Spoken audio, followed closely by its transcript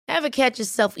Ever catch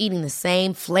yourself eating the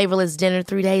same flavorless dinner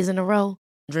 3 days in a row?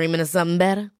 Dreaming of something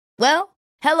better? Well,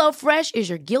 HelloFresh is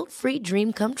your guilt-free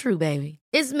dream come true, baby.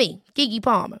 It's me, Keke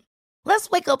Palmer. Let's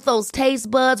wake up those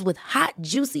taste buds with hot,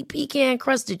 juicy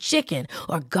pecan-crusted chicken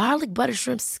or garlic butter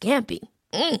shrimp scampi.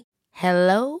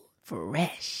 Hello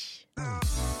Fresh.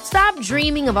 Stop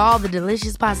dreaming of all the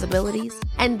delicious possibilities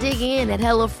and dig in at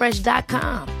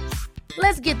HelloFresh.com.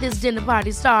 Let's get this dinner party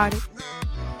started.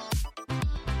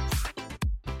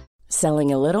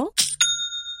 Selling a little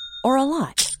or a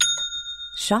lot?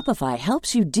 Shopify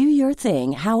helps you do your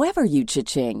thing however you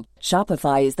cha-ching.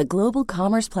 Shopify is the global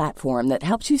commerce platform that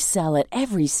helps you sell at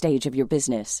every stage of your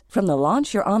business. From the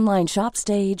launch your online shop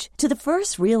stage to the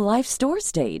first real-life store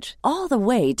stage, all the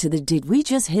way to the did we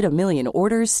just hit a million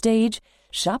orders stage.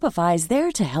 Shopify is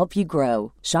there to help you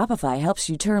grow. Shopify helps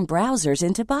you turn browsers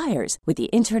into buyers with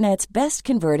the internet's best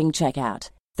converting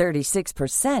checkout.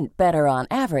 36% better on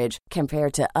average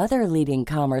compared to other leading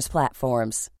commerce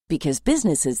platforms. Because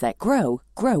businesses that grow,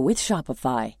 grow with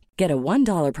Shopify. Get a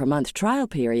 $1 per month trial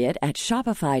period at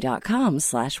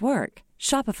shopify.com/work.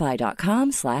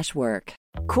 Shopify.com/work.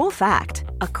 Cool fact,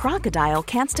 a crocodile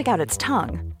can't stick out its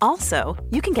tongue. Also,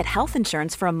 you can get health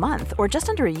insurance for a month or just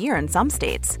under a year in some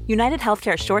states. United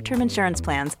Healthcare short-term insurance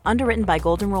plans, underwritten by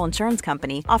Golden Rule Insurance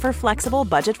Company, offer flexible,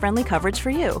 budget-friendly coverage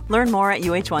for you. Learn more at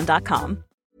uh1.com.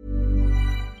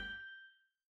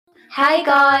 Hey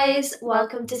guys,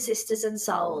 welcome to Sisters and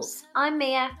Souls. I'm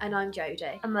Mia. And I'm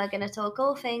Jodie. And we're going to talk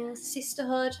all things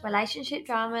sisterhood, relationship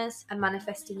dramas, and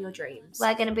manifesting your dreams.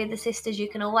 We're going to be the sisters you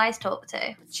can always talk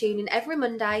to. Tune in every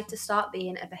Monday to start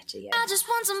being a better you. I just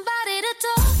want somebody to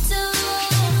talk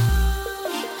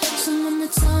to. Someone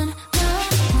that's on my mind.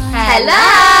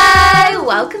 Hello!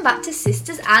 Welcome back to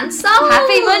Sisters and Souls.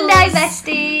 Happy Monday,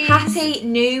 besties. Happy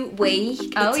new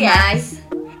week. Oh, it's yes. May.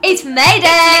 It's May Day.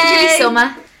 It's literally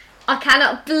summer. I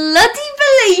cannot bloody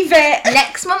believe it.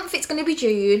 Next month it's going to be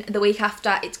June. The week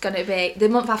after it's going to be... The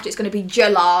month after it's going to be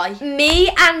July. Me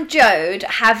and Jode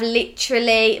have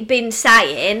literally been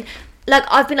saying... Like,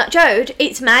 I've been like, Jode,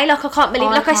 it's May. Like, I can't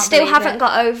believe it. Like, I still haven't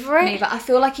got over it. Neither. I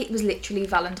feel like it was literally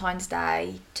Valentine's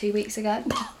Day 2 weeks ago.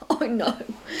 I know.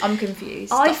 I'm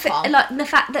confused. I feel like the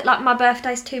fact that, like, my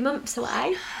birthday's 2 months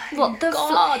away. What the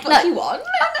God, what like, do you want?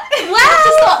 Well,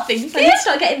 to start thinking. I need to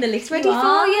start getting the list ready You for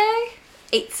are. you.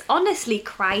 It's honestly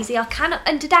crazy. I cannot.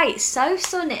 And today it's so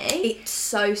sunny. It's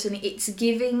so sunny. It's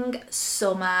giving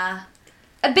summer.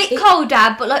 A bit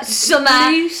colder, but like summer.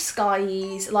 Blue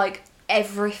skies, like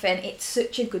everything. It's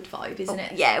such a good vibe, isn't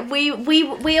it? Yeah, we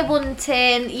are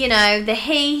wanting, you know, the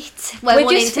heat. We're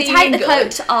wanting just to take feeling the good.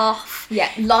 coats off. Yeah,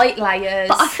 light layers.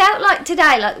 But I felt like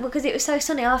today, like, because it was so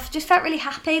sunny, I just felt really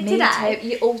happy Me today. too.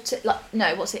 You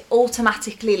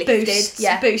automatically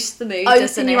lifted. Boost the mood.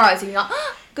 Open your eyes and you're like,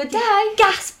 good day.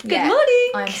 Gasp. Good Yeah.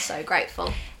 morning. I'm so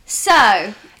grateful.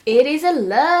 So, It is a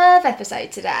love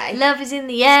episode today. love is in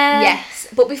the air. Yes,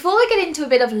 but before we get into a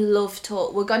bit of love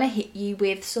talk, we're going to hit you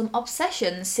with some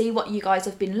obsessions, see what you guys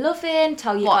have been loving,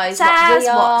 tell you guys What's what ours? we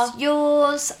are. What's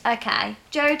yours? Okay.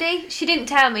 Jodie, she didn't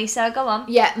tell me, so go on.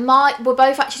 Yeah, we're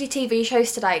both actually TV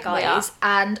shows today, guys,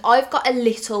 and I've got a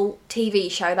little TV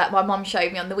show that my mum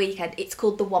showed me on the weekend. It's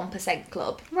called The 1%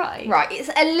 Club. Right. Right, it's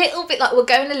a little bit like, we're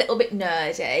going a little bit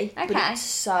nerdy, but Okay. it's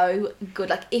so good.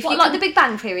 Like, if What, you like can- the Big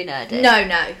Bang Theory nerdy?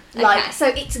 No. Like, Okay. so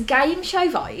it's game show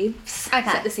vibes.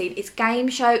 Okay. Set the scene. It's game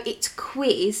show, it's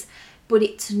quiz, but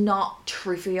it's not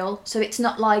trivial. So it's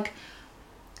not like,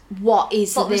 what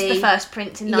was the first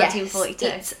print in 1942?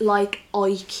 Yes, it's like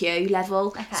IQ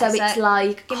level. Okay, so so it's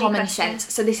like give me a common question.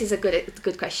 sense. So this is a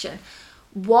good question.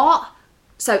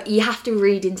 So you have to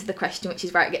read into the question, which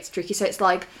is where it gets tricky. So it's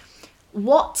like,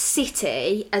 what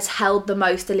city has held the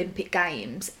most Olympic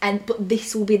Games? But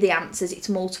this will be the answers. It's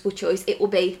multiple choice. It will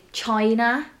be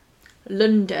China,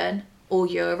 London, or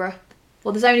Europe.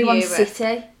 Well, there's only one Europe.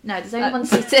 city. No, there's only one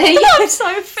city. I'm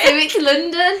so So fit. it's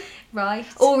London. Right.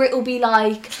 Or it'll be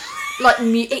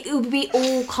it will be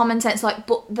all common sense.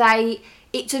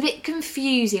 It's a bit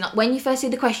confusing. Like, when you first see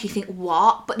the question, you think,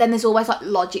 what? But then there's always like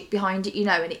logic behind it, you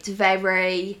know, and it's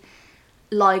very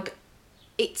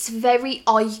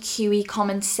IQ-y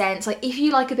common sense. Like, if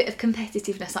you like a bit of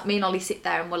competitiveness, like me and Ollie sit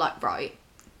there and we're like, right.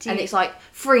 And it's like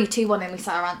 3, 2, 1, and we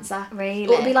say our answer. Really?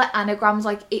 It'll be like anagrams.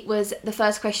 Like, it was the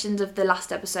first questions of the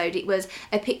last episode. It was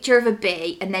a picture of a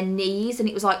bee and then knees, and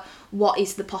it was like, what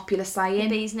is the popular saying?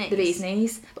 The bee's knees. The bee's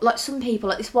knees. But like, some people,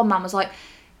 like this one man was like,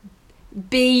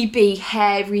 BB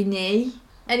hairy knee,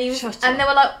 and he was, Shut and up. they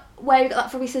were like, where you got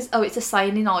that from? He says, oh, it's a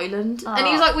saying in Ireland. And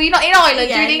he was like, well, you're not in Ireland,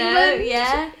 you're in England.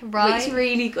 Yeah, right. It's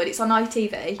really good. It's on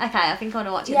ITV. Okay, I think I want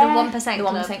to watch it. Yeah, The 1% the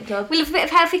Club. 1% Club. We love a bit of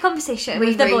healthy conversation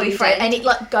with the really boyfriend. do. And it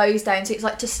like goes down, so it's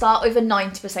like to start with a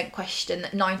 90% question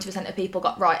that 90% of people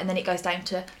got right, and then it goes down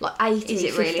to like 80, Is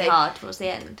it 50. really hard towards the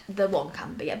end? The one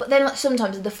can be, yeah. But then like,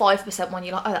 sometimes the 5% one,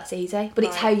 you're like, oh, that's easy. But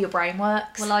it's how your brain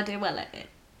works. Well, I do well at it.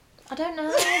 I don't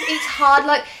know. It's hard.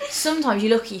 Like, sometimes you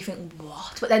look and you think,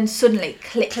 what? But then suddenly it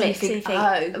clicks and you think,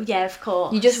 oh. Yeah, of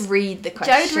course. You just read the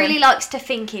question. Jode really likes to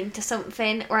think into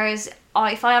something, whereas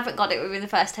if I haven't got it within the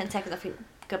first 10 seconds, I think,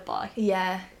 goodbye.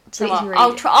 Yeah. So But it's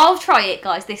really- I'll try it,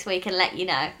 guys, this week and let you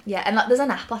know. Yeah, and like there's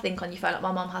an app, I think, on your phone. Like,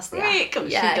 my mum has the app.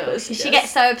 Yeah, of course she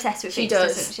gets so obsessed with She things,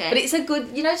 does. doesn't she? But it's a good,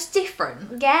 it's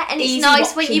different. Yeah, and it's Easy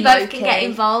nice when you watching, both can get low-key.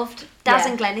 involved. Daz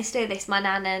Yeah. and Glenys do this, my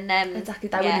nan and... Exactly.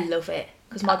 They would love it.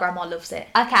 Because my grandma loves it.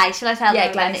 Okay, shall I tell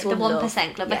them about Glenys it? The will love.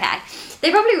 1% Club, Yeah. okay.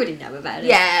 They probably already know about it.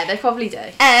 Yeah, they probably do.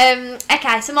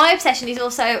 Okay, so my obsession is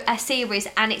also a series,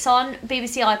 and it's on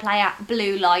BBC iPlayer at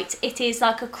Blue Light. It is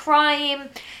like a crime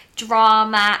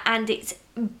drama, and it's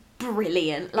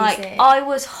brilliant. Like, it? I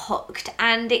was hooked,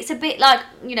 and it's a bit like,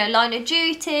 Line of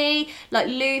Duty, like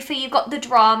Luffy. You've got the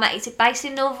drama. It's based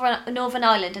in Northern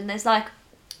Ireland, and there's like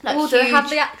Oh, do they have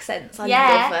the accents? I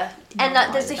love it. And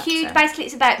like, there's a huge. Basically,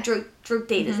 it's about drug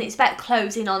dealers, and it's about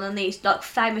closing on these like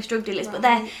famous drug dealers. But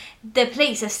the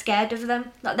police are scared of them.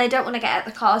 Like, they don't want to get out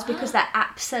the cars because they're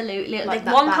absolutely Like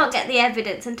that one bad. can't get the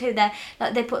evidence, and two,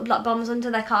 they put like bombs under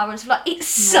their car and stuff. Like,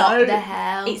 it's What so the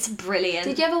hell? It's brilliant.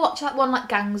 Did you ever watch that one, like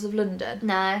Gangs of London?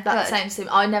 No, That good. sounds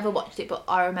similar. I never watched it, but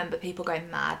I remember people going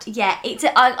mad. Yeah,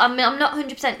 I mean, I'm not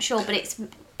 100% sure, but it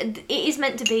is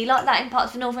meant to be like that in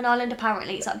parts of Northern Ireland.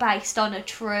 Apparently, it's like based on a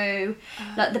true.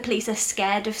 Like, the police are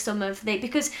scared of some of the,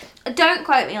 because don't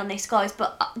quote me on this, guys,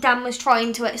 but Dan was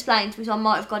trying to explain to me, so I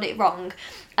might have got it wrong,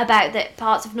 about that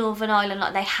parts of Northern Ireland,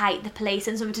 like, they hate the police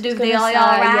and something to do with the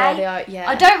IRA. Yeah.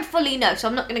 I don't fully know, so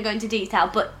I'm not going to go into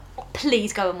detail, but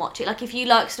please go and watch it. Like, if you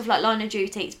like stuff like Line of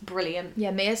Duty, it's brilliant.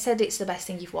 Yeah, Mia said it's the best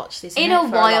thing you've watched this In a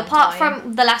while, apart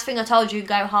from the last thing I told you,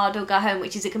 Go Hard or Go Home,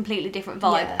 which is a completely different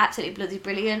vibe. Yeah. Absolutely bloody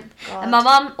brilliant. God. And my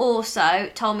mum also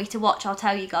told me to watch, I'll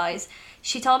tell you guys,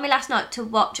 she told me last night to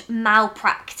watch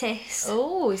Malpractice.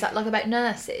 Oh, is that like about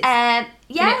nurses? Yeah,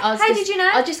 how did you know?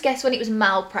 I just guessed when it was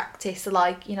malpractice,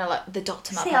 like, like the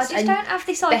doctor See, I malpractice. just don't have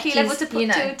this IQ level to put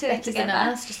two and two Becky's together. a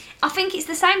nurse, just... I think it's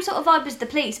the same sort of vibe as the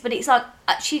police, but it's like,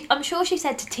 I'm sure she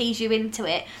said to tease you into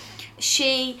it.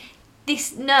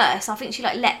 This nurse, I think she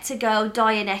like lets a girl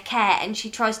die in her care, and she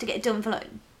tries to get it done for like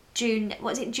due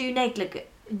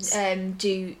negligence.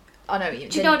 I know what you mean.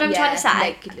 Do you know what I'm trying to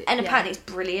say? And yeah. apparently it's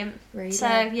brilliant. Really? So,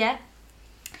 yeah.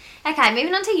 Okay,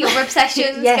 moving on to your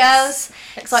obsessions, Yes. girls.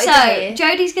 Excited to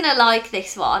hear. Jodie's going to like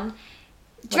this one.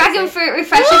 Dragon fruit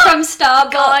refresher from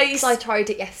Starbucks. Guys, I tried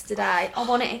it yesterday. I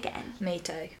want it again. Me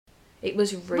too. It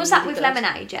was really Was that with good.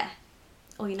 lemonade, yeah?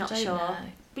 Or you're not I don't sure? know.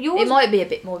 But yours, It might be a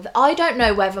bit more. I don't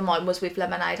know whether mine was with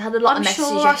lemonade. I had a lot I'm of messages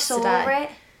sure I yesterday. saw it.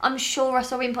 I'm sure I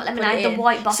saw him put Put lemonade, it the in.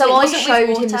 white bottle. So It I wasn't with showed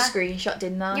him the water. screenshot,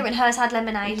 didn't I? Yeah, and hers had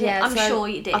lemonade in it. I'm so sure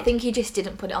you did. I think he just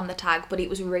didn't put it on the tag, but it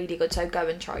was really good. So go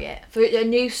and try it for a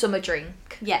new summer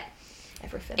drink. Yeah.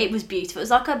 Everything. It was beautiful. It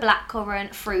was like a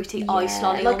blackcurrant fruity ice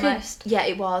lolly like almost.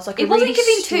 it was. Like It a wasn't really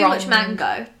giving too much strong-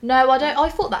 mango. No, I don't. I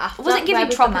thought that after. It wasn't that, giving where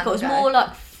was the tropical. It was mango? more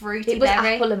like fruity It was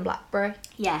berry. apple and blackberry.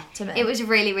 Yeah, to me. it was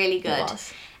really, really good. It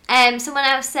was. Someone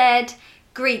else said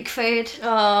Greek food.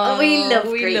 Oh, we love a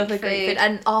Greek Greek food.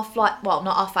 And our well,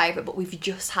 not our favourite, but we've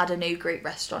just had a new Greek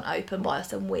restaurant open by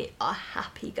us, and we are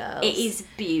happy girls. It is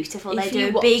beautiful. If They you do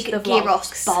a watch big the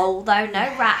gyros vlogs. bowl though,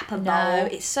 no wrap, a bowl. No,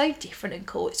 it's so different and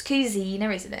cool. It's cuisine,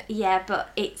 isn't it? Yeah, but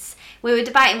we were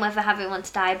debating whether having one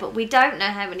today, but we don't know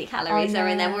how many calories are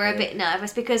in there. We're a bit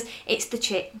nervous because it's the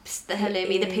chips, the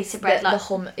halloumi, the pita bread, the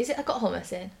hummus. Is it got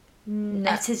hummus in?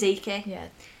 No, tzatziki. Yeah,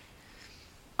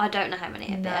 I don't know how many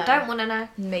are there. No. I don't want to know.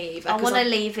 me either. I 'cause want to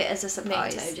leave it as a Me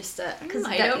surprise. too. Just Because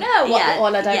I don't know.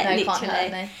 What I don't know can't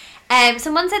hurt me.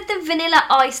 Someone said the vanilla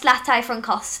iced latte from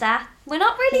Costa. We're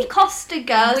not really Costa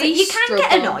girls. We You can get a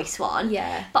struggle. nice one.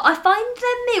 Yeah. But I find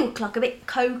their milk like a bit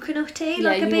coconutty. Yeah,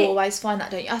 like a you bit. always find that,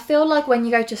 don't you? I feel like when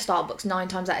you go to Starbucks, 9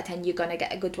 times out of 10, you're going to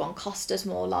get a good one. Costa's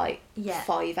more like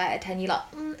 5 out of 10. You're like,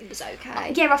 it was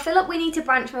okay. Yeah, I feel like we need to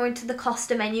branch more into the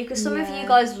Costa menu because some of Yeah. you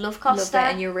guys love Costa. Love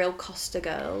it, and you're real Costa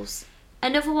girls.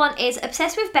 Another one is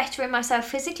obsessed with bettering myself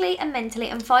physically and mentally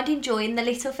and finding joy in the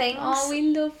little things. Oh,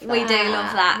 we love that. We do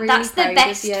love that. Really That's the proud of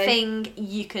best you. thing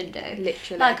you can do.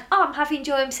 Literally. Like, I'm having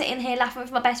joy, I'm sitting here laughing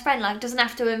with my best friend. Like, doesn't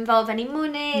have to involve any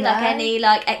money, No. like any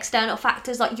like external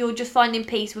factors. Like, you're just finding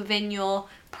peace within your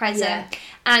present. Yeah.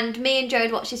 And me and Joe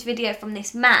had watched this video from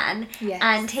this man, Yes.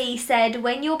 and he said,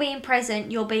 when you're being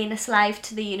present, you're being a slave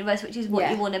to the universe, which is what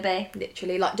Yeah. you want to be.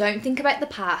 Literally, like, don't think about the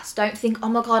past. Don't think, oh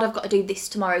my God, I've got to do this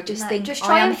tomorrow. Just No, think, just I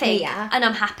try am and think, here. and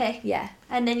I'm happy. Yeah.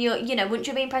 And then once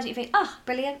you're being present, you think, oh,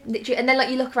 brilliant. Literally, and then like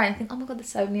you look around and think, oh my God, there's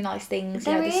so many nice things.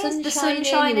 There you know, is. the sun's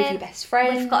shining, you're with your best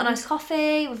friend. We've got a nice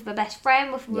coffee with my best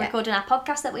friend. We're Yeah. recording our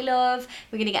podcast that we love.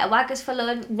 We're going to get a Waggers for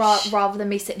lunch. Rather than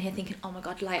me sitting here thinking, oh my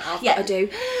God, later I've Yeah. got to do.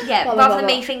 Yeah, blah, blah, rather blah, than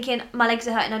me blah. thinking, my legs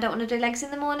are hurting, I don't want to do legs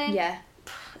in the morning. Yeah,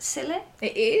 Silly.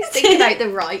 it is. Think about the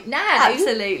right now.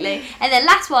 Absolutely. And then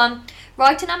last one,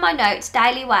 writing on my notes,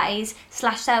 daily ways /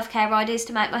 self-care ideas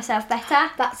to make myself better.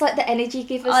 That's like the energy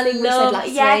givers I thing we said love, last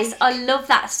yes, week. I love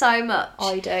that so much.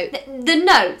 I do. The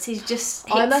notes is just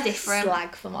hits I'm a different.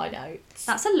 slag for my notes.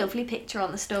 That's a lovely picture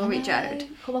on the story, I know. Jode.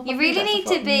 Come up You on really my need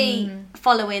desk, I to be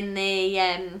following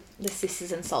the The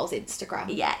Sisters and Souls Instagram.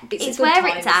 yeah. It's a It's good where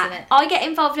time, it's at. isn't it? I get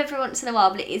involved every once in a while,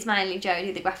 but it is mainly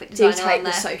Jodie, the graphic Do designer, take on the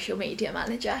there. social media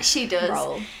manager. She does.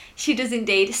 Role. She does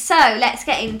indeed. So let's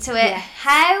get into it. Yes.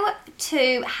 How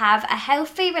to have a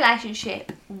healthy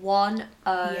relationship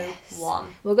 101.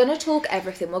 We're going to talk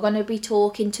everything. We're going to be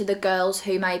talking to the girls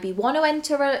who maybe want to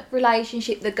enter a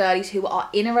relationship, the girls who are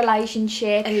in a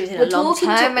relationship. Who's in We're a talking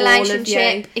to long-term all of you.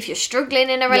 relationship, if you're struggling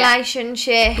in a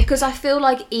relationship. Because I feel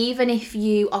like even if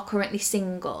you are currently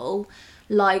single,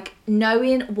 like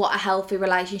knowing what a healthy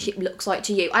relationship looks like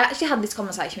to you. I actually had this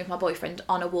conversation with my boyfriend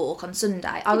on a walk on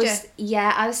Sunday. I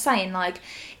was saying, like,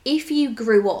 if you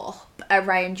grew up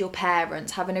around your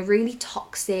parents having a really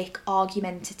toxic,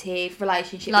 argumentative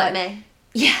relationship, Like me.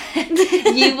 yeah,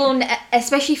 you will,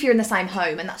 especially if you're in the same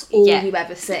home and that's all Yeah. you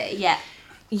ever see. Yeah.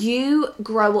 You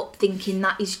grow up thinking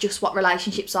that is just what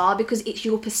relationships are because it's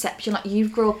your perception. Like, you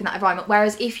grew up in that environment.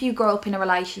 Whereas if you grow up in a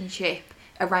relationship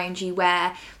around you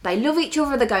where they love each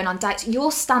other, they're going on dates,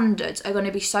 your standards are going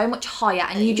to be so much higher,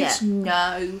 and you just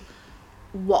know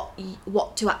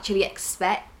what to actually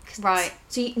expect. Right.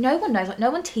 So no one knows. Like,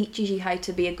 no one teaches you how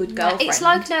to be a good girlfriend. It's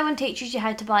like no one teaches you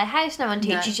how to buy a house. No one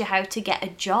teaches you how to get a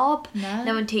job. No.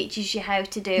 one teaches you how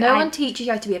to do. no one teaches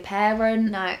you how to be a parent.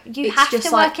 No, you It's have to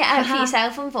just work like, it out for haha.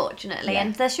 yourself, unfortunately. Yeah.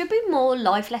 And there should be more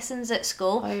life lessons at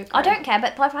school. I agree. I don't care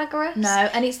about Pythagoras. No,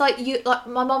 and it's like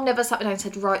my mum never sat me down and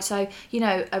said, right, so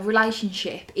a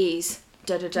relationship is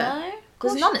da da da. No,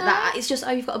 There's gosh, none of no. that. It's just,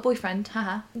 oh, you've got a boyfriend,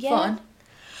 haha, Yeah. fun.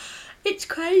 It's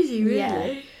crazy, really.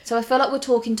 Yeah. So I feel like we're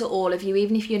talking to all of you,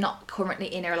 even if you're not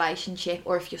currently in a relationship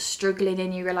or if you're struggling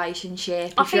in your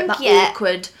relationship, I if you're at think, that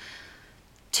awkward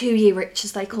 2-year rich,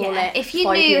 as they call Yeah, it. if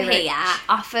you're 5-year new rich. here,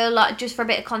 I feel like, just for a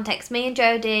bit of context, me and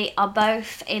Jodie are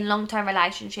both in long-term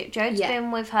relationship. Jody's Yeah. been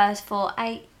with hers for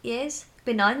 8 years.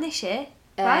 Been 9 this year,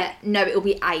 right? No, it'll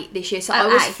be 8 this year. So Oh, I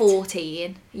was 8.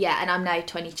 14, yeah, and I'm now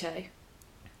 22.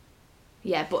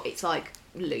 Yeah, but it's like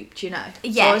looped, you know.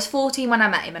 Yeah. So I was 14 when I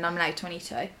met him, and I'm now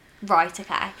 22. Right,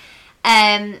 okay.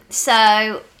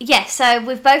 So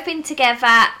we've both been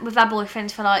together with our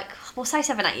boyfriends for like, we'll say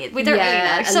 7-8 years. We don't really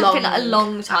Yeah, know. a Something long like a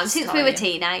long time. ass Since we were time.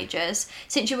 teenagers.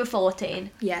 Since you were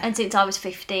 14. Yeah. And since I was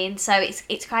 15. So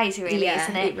it's crazy, really, Yeah,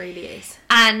 isn't it? it really is.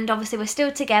 And obviously we're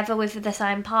still together with the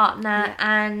same partner,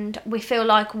 and we feel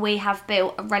like we have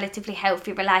built a relatively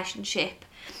healthy relationship.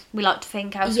 We like to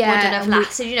think ours Yeah, wouldn't have and we-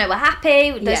 lasted. We're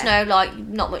happy. There's Yeah. no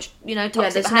not much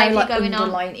toxic There's no behaviour like going on.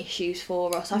 underlying issues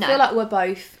for us. I No. feel like we're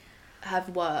both have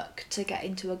worked to get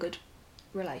into a good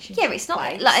relationship. Yeah, it's not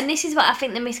place. like, and this is what I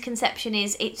think the misconception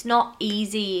is. It's not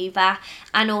easy either,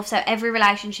 and also every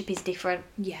relationship is different.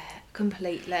 Yeah,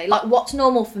 completely. Like, what's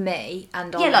normal for me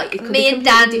and Yeah, Ollie, like it could me be and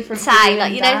completely Dan different for say, you like,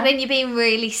 and you know, Dan. when you're being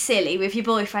really silly with your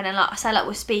boyfriend, and like, say, like,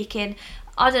 we're speaking,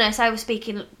 I don't know, say we're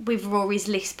speaking with Rory's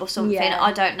lisp or something, Yeah.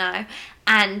 I don't know,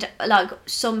 and like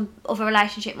some other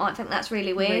relationship might think that's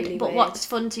really weird, Really but weird. what's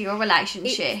fun to your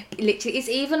relationship? Literally, it's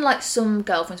even like some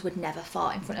girlfriends would never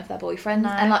fart in front of their boyfriends, No.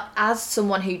 and like as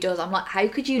someone who does, I'm like, how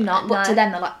could you not? But No. to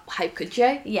them, they're like, how could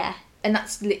you? Yeah. And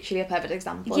that's literally a perfect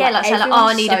example. Yeah, like, say, like, oh,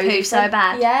 I everyone's need a poo so different.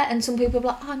 bad. Yeah, and some people are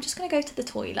like, oh, I'm just gonna go to the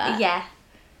toilet. Yeah,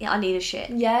 I need a shit.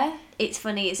 Yeah. It's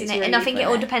funny, isn't It's it? And I really think it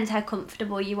all funny. depends how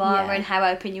comfortable you are Yeah. and how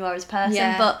open you are as a person.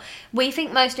 Yeah. But we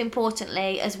think most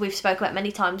importantly, as we've spoken about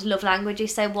many times, love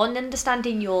languages. So one,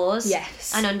 understanding yours,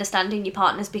 Yes. and understanding your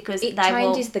partner's, because It they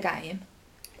changes will. the game.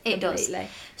 It does. completely.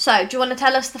 So, do you want to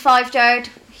tell us the 5, Jode?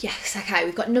 Yes, okay,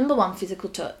 we've got number 1, physical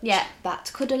touch. Yeah. That's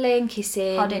cuddling,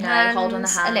 kissing, Holding hands, hold on the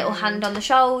hand. a little hand on the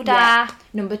shoulder. Yeah.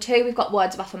 Number 2, we've got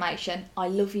words of affirmation. I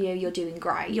love you, you're doing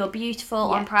great. You're beautiful.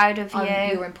 Yeah. I'm proud of you.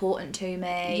 You're important to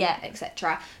me. Yeah.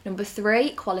 Etc. Number 3,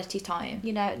 quality time.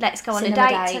 You know, let's go on Cinema a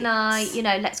date dates. tonight. You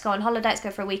know, let's go on holiday. Let's go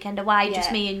for a weekend away. Just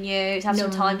Yeah. me and you. Have some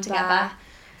time together.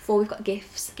 before we've got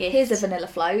gifts. Gifts. Here's a vanilla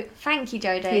float. Thank you,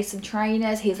 Jodie. Here's some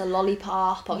trainers. Here's a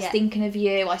lollipop. I was thinking of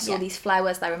you. I saw Yeah. these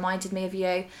flowers. They reminded me of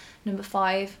you. Number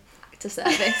 5, act of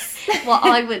service. What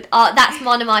I would, that's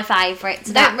one of my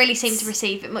favourites. I don't really seem to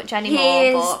receive it much anymore.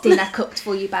 Here's But dinner cooked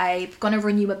for you, babe. Gonna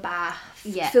run you a bath.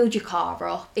 Yeah. Filled your car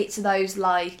up. It's those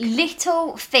like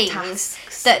little things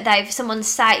tasks. that someone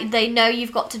say they know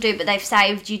you've got to do, but they've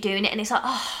saved you doing it, and it's like,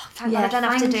 oh, thank God I don't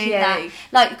have to thank do you. that.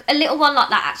 Like a little one like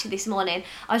that actually this morning.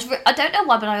 I don't know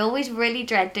why, but I always really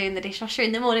dread doing the dishwasher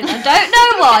in the morning. I don't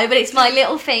know why, but it's my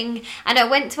little thing. And I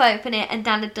went to open it, and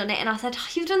Dan had done it, and I said, oh,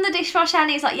 you've done the dishwasher,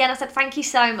 and he's like, yeah. And I said, thank you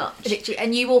so much. literally,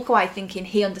 and you walk away thinking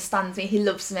he understands me, he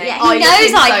loves me. Yeah, I he love knows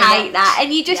him I so hate much. that,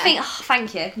 and you just Yeah. think, oh,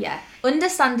 thank you. Yeah,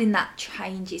 understanding that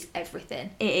changes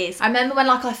everything. It is. I remember when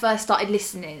like I first started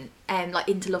listening like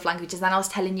into love languages, then I was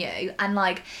telling you, and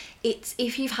like it's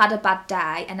if you've had a bad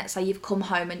day and let's say you've come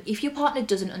home and if your partner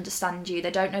doesn't understand you,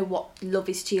 they don't know what love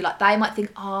is to you, like they might think,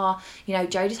 you know,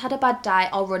 Jodie's had a bad day,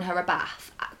 I'll run her a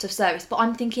bath, act of service. But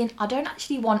I'm thinking, I don't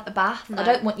actually want a bath. No. I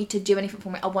don't want you to do anything for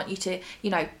me. I want you to,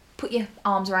 you know, put your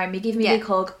arms around me, give me a big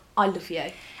hug. I love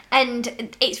you.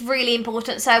 And it's really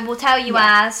important, so we'll tell you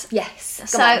Yeah. as. Yes.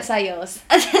 So- Go on, say yours.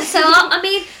 So I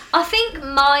mean, I think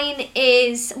mine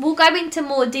is, we'll go into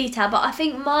more detail, but I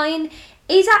think mine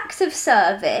is acts of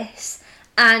service,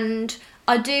 and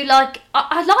I do like,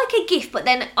 I like a gift, but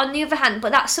then on the other hand,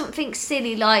 but that's something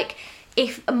silly, like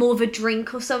if more of a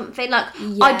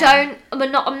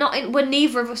we're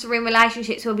neither of us are in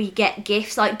relationships where we get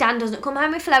gifts. Like Dan doesn't come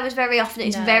home with flowers very often.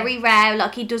 It's No. very rare.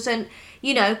 Like he doesn't,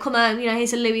 you know, come home, you know,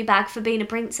 here's a Louis bag for being a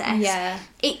princess. Yeah.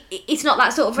 It's not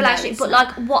that sort of No, relationship, it's but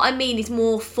not. like what I mean is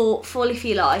more thoughtful, if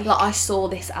you like. Like I saw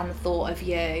this and thought of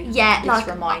you. Yeah, this like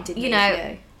reminded me you know,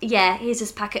 of you. yeah, here's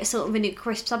this packet of salt and vinegar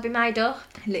crisps I've been made up.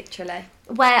 Literally.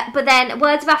 But then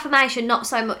words of affirmation, not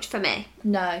so much for me.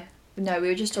 No, we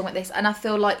were just talking about this, and I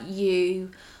feel like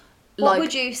you. What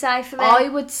would you say for me? I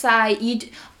would say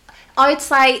I'd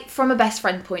say from a best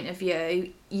friend point of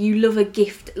view, you love a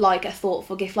gift, like a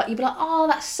thoughtful gift. Like you'd be like, oh,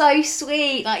 that's so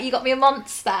sweet. Like you got me a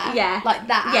monster. Yeah. Like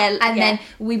that. Yeah, And yeah. then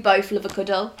we both love a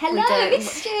cuddle. Hello, we do.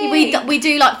 it's Stu. We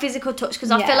do like physical touch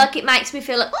because I Yeah. feel like it makes me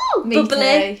feel like, oh, Me bubbly.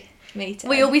 too. Me too.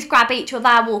 We always grab each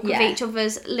other, walk Yeah. with each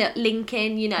other's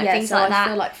linking, you know, yeah, things so like I that.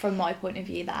 feel like from my point of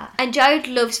view that. And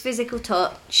Jode loves physical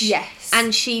touch. Yes.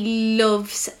 And she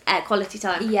loves quality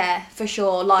time. Yeah, for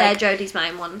sure. They're Like Jodie's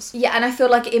main ones. yeah, and I feel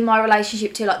like in my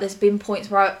relationship too, like there's been points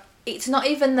where it's not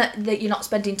even that you're not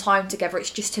spending time together, it's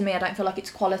just to me I don't feel like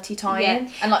it's quality time. Yeah.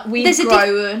 And like we've There's a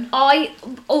grown. I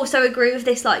also agree with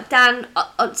this. Like Dan,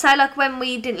 I'd say like when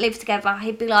we didn't live together,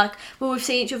 he'd be like, "Well, we've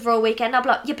seen each other all weekend." I'd be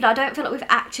like, "Yeah, but I don't feel like we've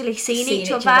actually seen each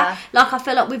other. Like I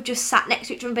feel like we've just sat next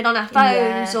to each other and been on our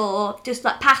phones Yeah. or just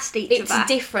like past each It's other."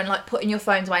 different, like putting your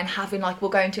phones away and having like,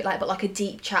 we'll go into it like, but like a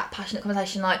deep chat, passionate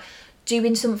conversation, like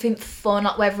doing something fun,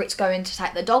 like whether it's going to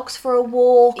take the dogs for a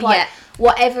walk, like Yeah.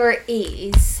 whatever it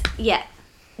is, Yeah,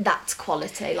 that's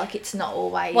quality. Like it's not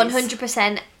always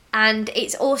 100%. And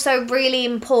it's also really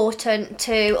important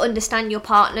to understand your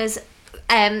partner's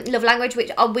love language,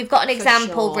 which we've got an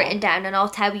example sure. written down, and I'll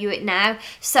tell you it now.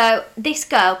 So this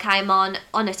girl came on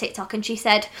a TikTok and she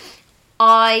said,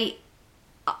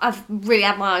 I've really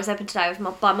had my eyes open today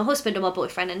by my husband and my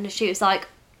boyfriend, and she was like,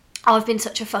 I've been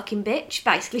such a fucking bitch,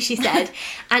 basically, she said.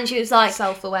 And she was like,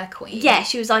 self-aware queen. yeah,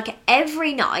 she was like,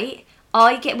 every night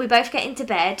we both get into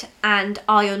bed and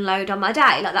I unload on my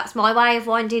day. Like that's my way of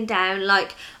winding down.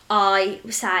 Like I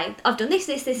say, I've done this,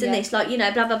 and this, like, you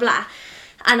know, blah, blah, blah.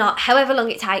 And however long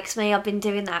it takes me, I've been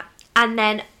doing that. And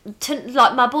then,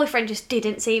 like, my boyfriend just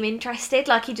didn't seem interested.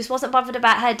 Like, he just wasn't bothered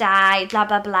about her day, blah,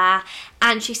 blah, blah.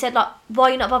 And she said, like, why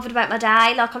are you not bothered about my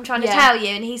day? Like, I'm trying to tell you.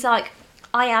 And he's like,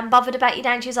 I am bothered about your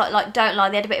day. And she was like, don't lie.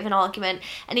 They had a bit of an argument.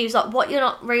 And he was like, what you're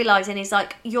not realising is,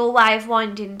 like, your way of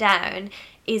winding down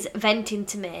is venting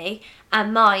to me,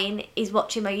 and mine is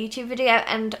watching my YouTube video.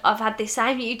 And I've had this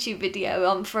same YouTube video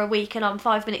on for a week, and I'm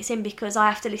 5 minutes in because I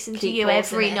have to listen to you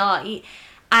every night.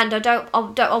 And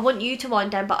I want you to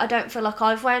wind down, but I don't feel like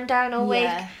I've wound down all week.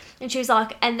 And she was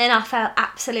like, and then I felt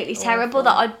absolutely terrible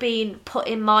that I'd been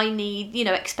putting my need, you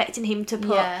know, expecting him to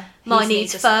put my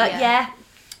needs first.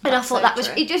 And I thought that was,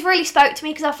 it just really spoke to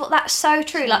me because I thought that's so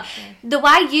true. Like, the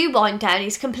way you wind down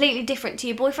is completely different to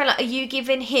your boyfriend. Like, are you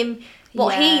giving him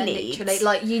what he needs? Literally,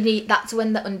 like you need, that's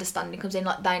when the understanding comes in,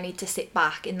 like they need to sit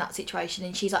back in that situation,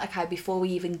 and she's like, okay, before we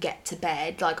even get to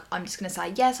bed, like I'm just gonna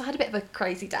say, yes, I had a bit of a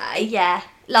crazy day, Yeah,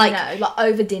 like, you know, like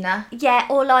over dinner, yeah,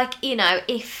 or like, you know,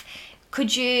 if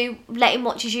could you let him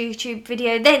watch his YouTube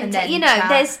video? Then, And then you know, chat.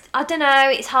 there's, I don't know,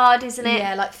 it's hard, isn't it?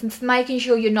 Yeah, like for making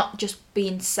sure you're not just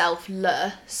being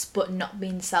selfless, but not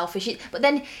being selfish. But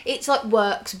then it's like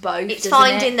works both. It's doesn't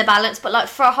finding it? the balance, but like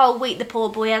for a whole week, the poor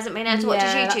boy hasn't been able to watch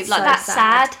his YouTube. Like, so that's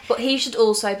sad. But he should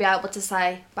also be able to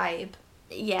say, babe,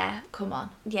 Yeah. come on.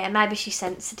 Yeah, maybe she's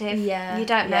sensitive. Yeah. You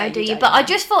don't know, Yeah, do you you? don't But I know.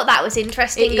 just thought that was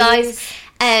interesting, It guys.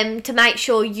 is. To make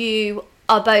sure you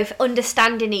are both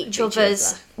understanding each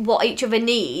other's, other. what each other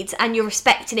needs, and you're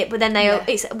respecting it, but then Yeah.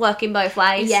 it's working both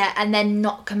ways. Yeah, and then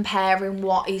not comparing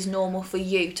what is normal for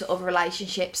you to other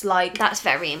relationships. Like, That's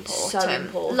very important. So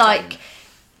important. Like,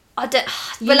 I don't,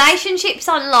 relationships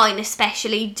online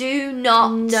especially, do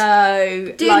not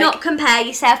not compare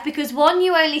yourself, because one,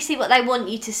 you only see what they want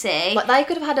you to see, Like, they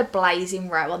could have had a blazing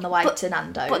row on the way to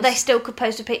Nando's. but they still could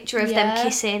post a picture of them Yeah.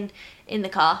 kissing in the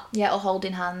car. Yeah, or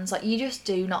holding hands. Like, you just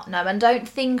do not know. And don't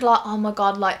think like, oh my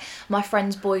god, like, my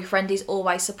friend's boyfriend is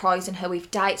always surprising her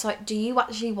with dates. Like, do you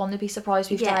actually want to be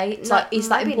surprised with Yeah, dates? no, Like, is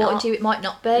that maybe important not. to you? It might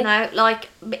not be. No, like,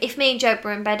 if me and Joe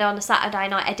were in bed on a Saturday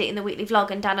night editing the weekly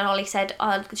vlog, and Dan and Ollie said,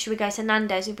 oh, should we go to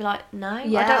Nando's? We'd be like, no,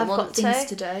 Yeah, I don't I've want got things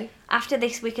to do. After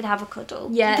this, we could have a cuddle.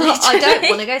 Yeah, But I don't literally.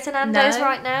 want to go to Nando's No.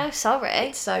 right now. Sorry.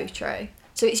 It's so true.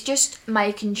 So it's just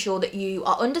making sure that you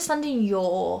are understanding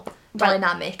your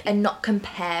dynamic and not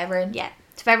comparing. Yeah,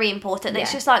 it's very important.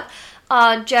 It's Yeah. just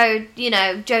like, Joe, you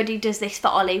know, Jodie does this for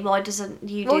Ollie. Why doesn't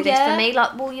you do Well, this yeah. for me?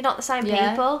 Like, well, you're not the same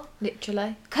Yeah. people.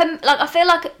 Literally. Like, I feel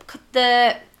like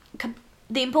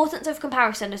the importance of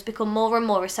comparison has become more and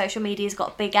more as social media's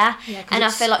got bigger. Yeah, 'cause And I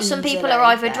it's feel like some people easily are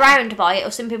either there. drowned by it,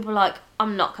 or some people are like,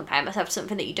 I'm not comparing myself to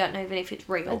something that you don't know, even if it's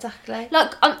real. Exactly.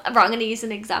 Like, I'm going to use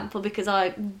an example because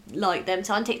I like them.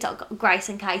 So on TikTok, Grace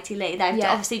and Katie Lee, they've Yeah.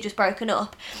 obviously just broken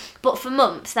up. But for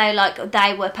months, they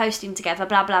were posting together,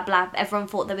 blah, blah, blah. Everyone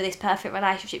thought they were this perfect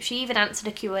relationship. She even answered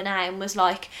a Q&A and was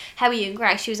like, how are you and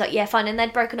Grace? She was like, yeah, fine. And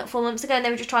they'd broken up 4 months ago, and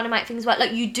they were just trying to make things work.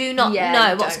 Like, you do not Yeah,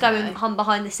 know you what's don't going know. on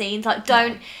behind the scenes. Like,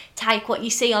 don't take what you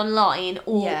see online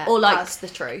or like, that's the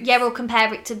truth. yeah, or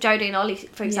compare it to Jodie and Ollie,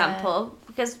 for example,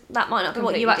 because that might not be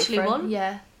what you Completely actually different. want.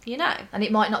 Yeah. You know? And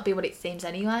it might not be what it seems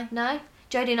anyway. No.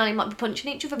 Jodie and Ollie might be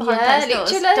punching each other behind Yeah, closed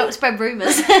doors. literally. Don't spread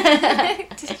rumours.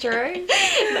 It's true.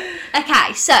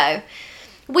 Okay, so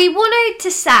we wanted to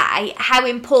say how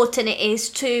important it is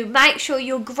to make sure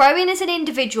you're growing as an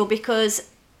individual, because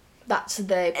That's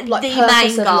the the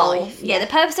purpose main of goal, life. yeah, the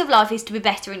purpose of life is to be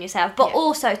better in yourself, but Yeah.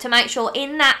 also to make sure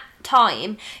in that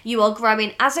time you are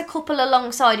growing as a couple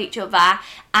alongside each other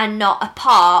and not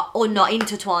apart or not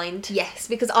intertwined. Yes,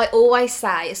 because I always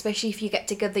say, especially if you get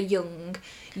together young,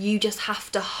 you just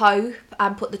have to hope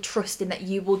and put the trust in that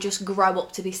you will just grow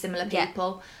up to be similar Yeah.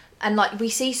 people. And like, we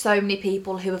see so many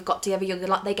people who have got together young, and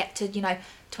like they get to,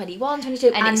 21, 22,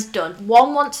 And it's done.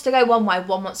 One wants to go one way,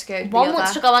 one wants to go the One other.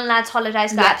 wants to go on lads'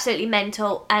 holidays, go Yeah. absolutely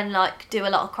mental, and like do a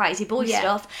lot of crazy boy Yeah.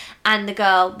 stuff, and the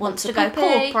girl wants a to go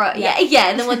puppy. corporate, Yeah.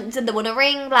 and they want a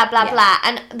ring, blah blah Yeah. blah.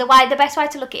 And the best way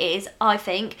to look at it is, I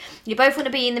think, you both want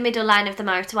to be in the middle lane of the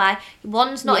motorway.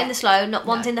 One's not Yeah. in the slow, not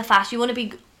one's in the fast. You want to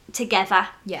be together,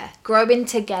 Yeah, growing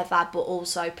together, but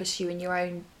also pursuing your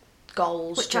own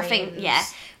goals. which I think, dreams. yeah,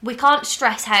 we can't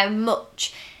stress how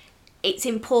much it's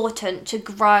important to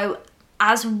grow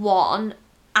as one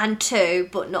and two,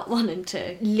 but not one and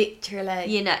two. Literally.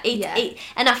 You know, Yeah.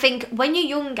 and I think when you're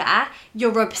younger,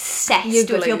 you're obsessed You're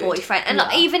with your glued. boyfriend. And You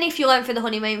like, are. even if you're going through the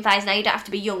honeymoon phase now, you don't have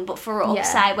to be young, but for us, Yeah,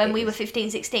 say, when it we were is. 15,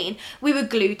 16, we were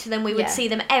glued to them. We would Yeah. see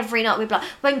them every night. We'd be like,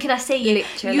 when can I see you?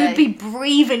 Literally. You'd be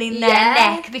breathing in their Yeah.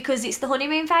 neck, because it's the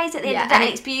honeymoon phase at the end Yeah, of the day, and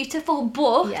and it's beautiful,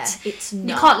 but Yeah, it's you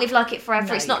not. can't live like it forever.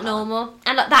 No, It's you not can't. normal.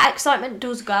 And like that excitement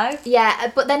does go. Yeah,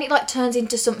 but then it like turns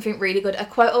into something really good. A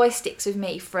quote always sticks with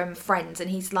me from Friends, and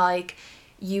he's like,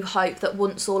 you hope that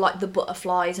once all like the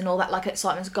butterflies and all that like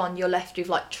excitement's gone, you're left with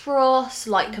like trust,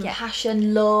 like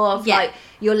compassion, love, Yeah. like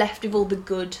you're left with all the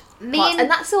good Me parts. and-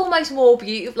 and that's almost more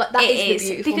beautiful. Like that It is the is,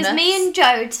 beautifulness. because me and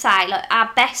Joe would say like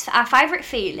our favourite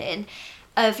feeling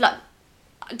of like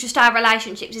just our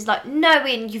relationships is like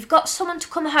knowing you've got someone to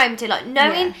come home to, like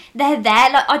knowing Yeah. they're there.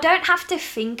 Like I don't have to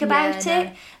think about Yeah, it.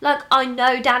 no. Like I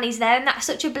know Danny's there, and that's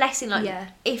such a blessing. Like Yeah.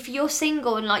 if you're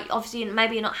single and like obviously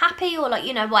maybe you're not happy or like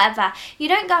whatever, you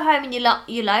don't go home and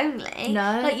you're lonely.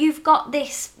 No. Like you've got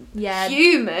this Yeah,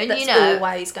 human, that's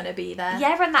always going to be there.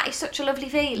 Yeah, and that is such a lovely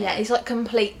feeling. Yeah, it's like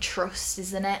complete trust,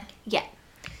 isn't it? Yeah.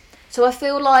 So I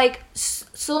feel like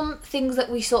some things that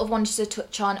we sort of wanted to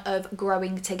touch on of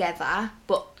growing together,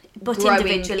 but growing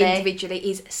individually.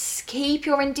 is keep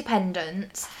your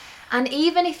independence And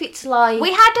even if it's like...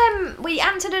 We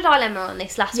answered a dilemma on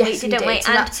this last week, didn't we?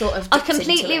 So and that sort of I dips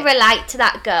completely into it. relate to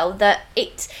that girl, that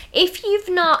it's, if you've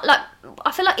not, like,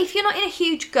 I feel like if you're not in a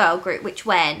huge girl group, which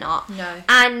we're not, No.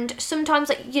 and sometimes,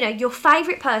 like, you know, your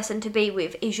favourite person to be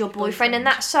with is your boyfriend, and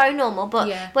that's so normal, but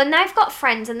Yeah. when they've got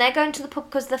friends and they're going to the pub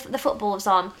because the football's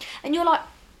on, and you're like,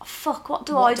 oh, fuck, what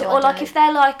do I do? Or like if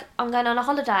they're like, I'm going on a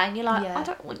holiday, and you're like, Yeah. I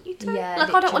don't want you to. Yeah,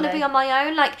 like, I don't want to literally. be on my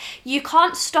own. Like, you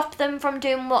can't stop them from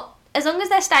doing what, as long as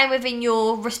they're staying within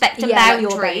your respect and like your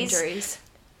boundaries,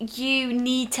 you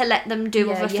need to let them do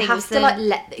other you things. have to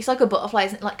like it's like a butterfly,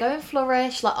 isn't it? Like, go and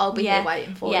flourish. Like, I'll be here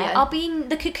waiting for you. I'll be in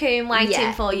the cocoon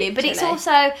waiting for you. But it's literally.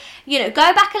 also, you know,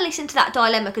 go back and listen to that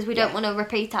dilemma, because we don't want to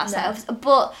repeat ourselves.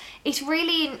 But it's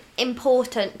really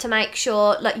important to make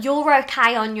sure, like, you're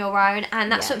okay on your own,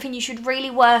 and that's something you should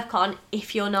really work on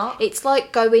if you're not. It's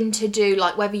like going to do,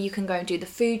 like, whether you can go and do the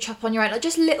food shop on your own, like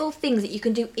just little things that you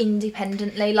can do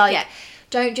independently. Like,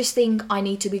 don't just think I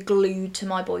need to be glued to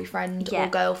my boyfriend or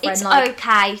girlfriend. It's like,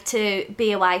 okay to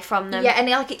be away from them. yeah, and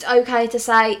like it's okay to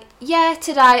say, yeah,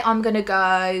 today I'm gonna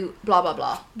go blah blah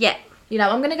blah. Yeah. You know,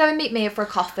 I'm going to go and meet Mia for a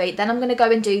coffee, then I'm going to go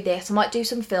and do this, I might do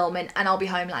some filming, and I'll be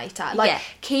home later. Like,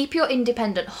 keep your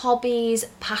independent hobbies,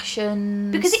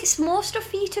 passions. Because it's more stuff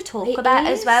for you to talk It about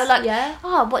is, as well. Like, yeah.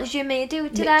 oh, what did you and Mia do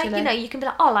today? Literally. You know, you can be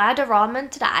like, oh, I had a ramen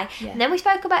today. Yeah. And then we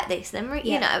spoke about this. Then,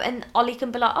 you Yeah. know, and Ollie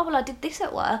can be like, oh, well, I did this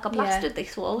at work. I plastered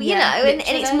this wall. You Yeah, know, and it's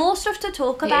literally. more stuff to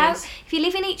talk It about. is. If you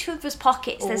live in each other's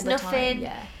pockets, all there's the nothing. time,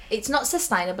 yeah. It's not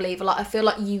sustainable either. Like, I feel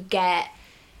like you get,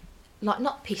 like,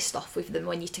 not pissed off with them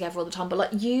when you're together all the time, but like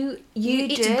you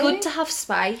it's do. good to have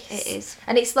space. It is.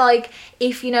 And it's like,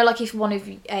 if you know, like, if one of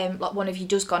you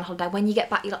does go on holiday, when you get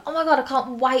back, you're like, oh my god, I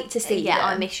can't wait to see you. Yeah,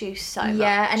 I miss you so much.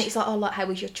 Yeah, and it's like, oh, like, how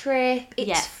was your trip?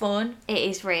 It's fun. It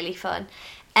is really fun.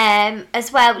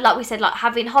 As well, like we said, like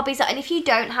having hobbies, and if you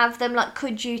don't have them, like,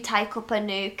 could you take up a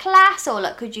new class, or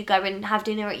like, could you go and have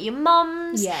dinner at your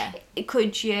mum's? Yeah.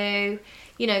 Could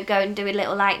you know, go and do a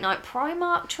little late night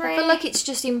Primark trip? I feel like it's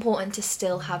just important to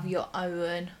still have your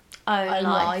own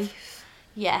life.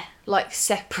 Yeah. Like,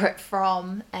 separate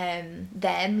from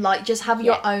them. Like, just have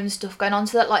your own stuff going on,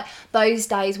 so that, like, those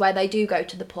days where they do go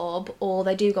to the pub or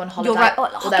they do go on holiday, You're right. or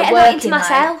I'll they're get a note into working late,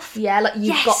 myself. yeah, like,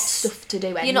 you've got Yes. stuff to do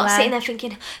anyway. You're not sitting there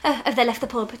thinking, oh, have they left the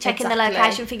pub, checking the Exactly.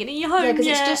 location, thinking, are you home Yeah, because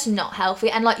yet? it's just not healthy,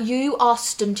 and like, you are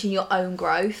stunting your own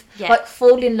growth. Yeah. Like,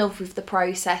 fall in love with the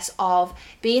process of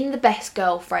being the best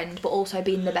girlfriend, but also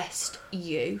being the best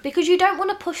you. Because you don't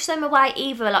want to push them away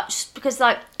either, like, just because,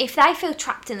 like, if they feel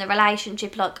trapped in the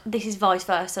relationship, like, this is vice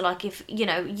versa. Like, if, you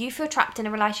know, you feel trapped in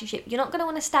a relationship, you're not going to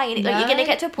want to stay in it. Like, you're going to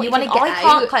get to a point You where wanna I get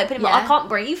can't out. cope anymore. Yeah. I can't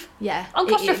breathe. Yeah, I'm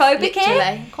it is, claustrophobic here.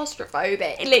 literally.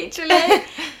 Claustrophobic. Literally.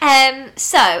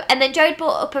 So, and then Jode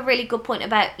brought up a really good point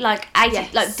about, like,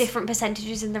 Yes. like different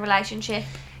percentages in the relationship.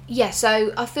 Yeah,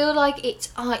 so I feel like it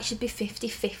should be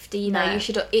 50-50, you know, No. you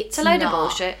should, it's a load not. of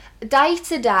bullshit. Day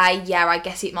to day, yeah, I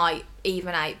guess it might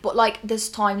even out, but like, there's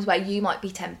times where you might be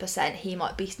 10%, he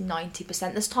might be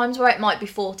 90%, there's times where it might be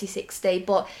 40-60,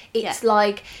 but it's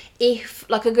like, if,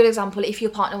 like, a good example, if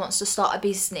your partner wants to start a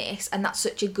business, and that's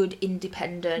such a good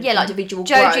independent, Yeah, like, individual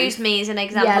Jode growth. used me as an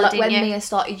example, Yeah, like, didn't when you? Mia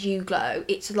started YouGlow,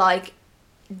 it's like,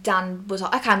 Dan was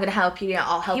like, okay, I'm going to help you, you know,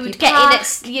 I'll help He you would get pack. in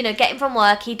at, you know, getting from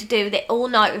work, he'd do it all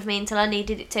night with me until I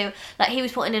needed it to. Like, he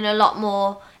was putting in a lot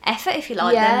more effort, if you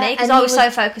like, than me, because and I he was so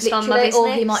focused on my literally, business.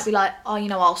 or he might be like, oh, you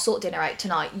know, I'll sort dinner out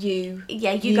tonight, you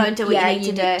go and do what you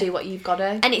need to do. do what you've got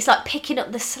to. And it's like picking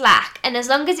up the slack, and as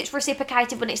long as it's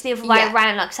reciprocated when it's the other way Yeah.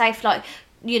 around, like, say if, like,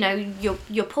 you know,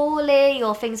 you're poorly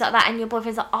or things like that, and your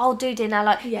boyfriend's like, I'll do dinner,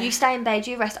 like, you stay in bed,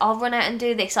 you rest, I'll run out and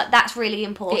do this, like, that's really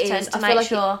important It is. to I make feel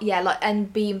like sure. like,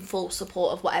 and be in full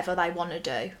support of whatever they want to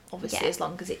do, obviously, Yeah. as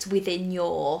long as it's within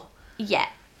your Yeah.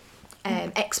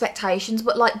 expectations,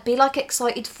 but like, be like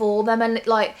excited for them, and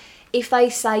like, if they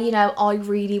say, you know, I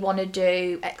really want to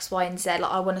do X, Y, and Z,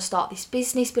 like, I want to start this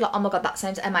business, be like, oh my god, that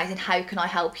sounds amazing, how can I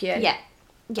help you? Yeah.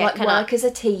 Yeah, Like, work as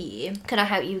a team. Can I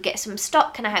help you get some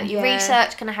stock? Can I help you Yeah.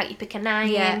 research? Can I help you pick a name?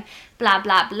 Yeah. Blah,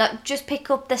 blah, blah. Just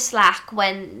pick up the slack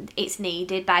when it's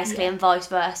needed, basically, and vice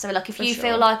versa. Like, if you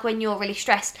feel like when you're really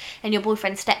stressed and your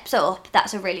boyfriend steps up,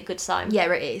 that's a really good sign.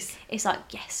 Yeah, it is. It's like,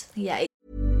 yes. Yeah.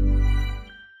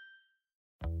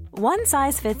 One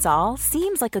size fits all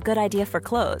seems like a good idea for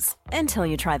clothes until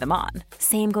you try them on.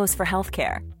 Same goes for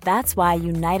healthcare. That's why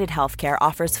United Healthcare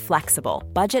offers flexible,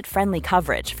 budget-friendly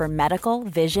coverage for medical,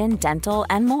 vision, dental,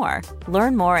 and more.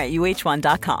 Learn more at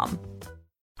uh1.com.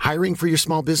 Hiring for your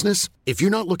small business? If you're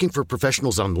not looking for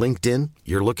professionals on LinkedIn,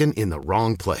 you're looking in the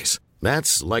wrong place.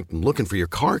 That's like looking for your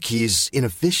car keys in a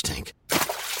fish tank.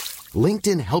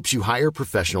 LinkedIn helps you hire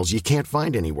professionals you can't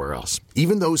find anywhere else,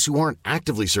 even those who aren't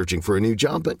actively searching for a new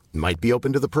job but might be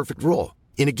open to the perfect role.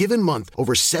 In a given month,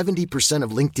 over 70%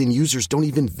 of LinkedIn users don't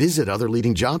even visit other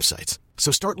leading job sites.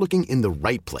 So start looking in the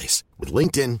right place. With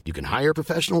LinkedIn, you can hire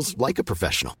professionals like a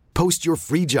professional. Post your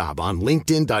free job on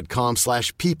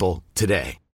linkedin.com/people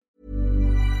today.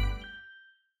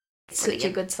 It's such a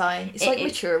good sign. It's like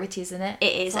maturity, isn't it?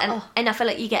 It is. Like, and I feel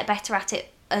like you get better at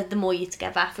it the more you're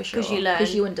together. for sure. Because you learn.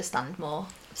 Because you understand more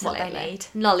what they Absolutely. need.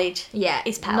 Knowledge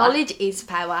is power. Knowledge is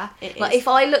power. It like, is. if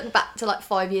I look back to, like,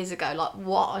 5 years ago, like,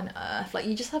 what on earth? Like,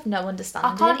 you just have no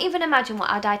understanding. I can't even imagine what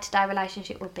our day-to-day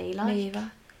relationship would be like. Me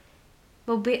either.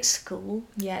 We'll be at school.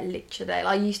 Yeah, literally.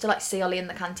 I used to, like, see Ollie in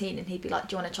the canteen and he'd be like,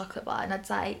 do you want a chocolate bar? And I'd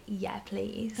say, yeah,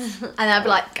 please. And I'd be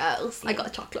like, girls, I got a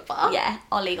chocolate bar. Yeah,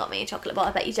 Ollie got me a chocolate bar.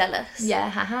 I bet you're jealous. Yeah,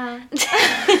 haha.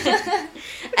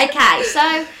 Okay,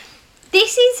 so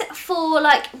this is for,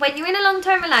 like, when you're in a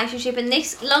long-term relationship, and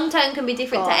this long-term can be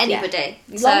different to anybody.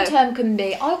 So, Long-term can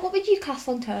be, what would you class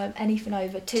long-term? Anything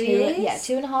over 2 years? Yeah,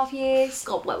 2.5 years.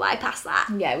 God, we're way past that.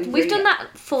 Yeah, we've really done that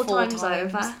four times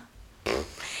over.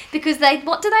 Because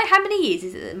how many years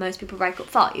is it that most people break up?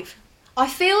 5? I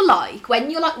feel like when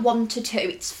you're like 1 to 2,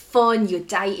 it's fun, you're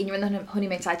dating, you're in the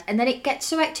honeymoon stage, and then it gets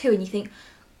to like 2 and you think,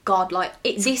 God, like,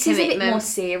 It's this is a bit commitment. more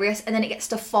serious, and then it gets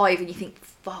to 5 and you think,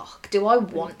 fuck, do I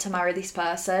want to marry this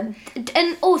person?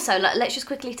 And also, like, let's just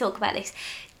quickly talk about this.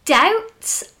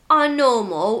 Doubts are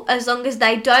normal as long as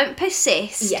they don't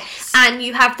persist. Yes. And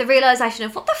you have the realisation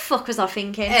of, what the fuck was I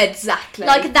thinking? Exactly.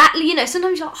 Like that, you know,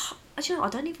 sometimes you're like, oh, do you know, I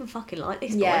don't even fucking like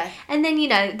this boy. Yeah. And then, you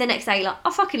know, the next day you're like, I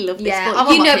fucking love this Yeah, boy. I'm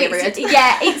on You my know, period.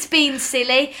 it's been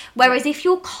silly. Whereas if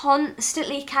you're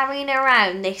constantly carrying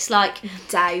around this, like,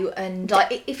 doubt and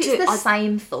like if it's Dude, the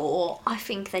same thought. I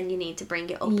think then you need to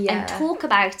bring it up Yeah. and talk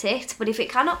about it. But if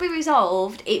it cannot be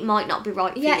resolved, it might not be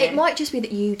right for you. Yeah, it might just be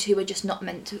that you two are just not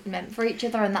meant for each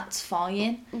other, and that's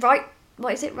fine. Right,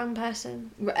 what is it? Wrong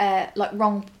person? Like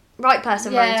wrong. Right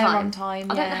person, Yeah, wrong time. wrong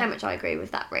time, I don't know yeah. how much I agree with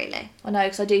that, really. I know,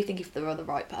 because I do think if they were the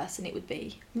right person, it would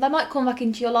be. They might come back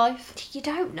into your life. You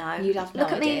don't know. You'd have no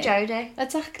Look at me and idea. Jodie.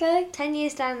 Exactly. 10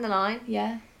 years down the line,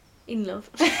 Yeah. in love.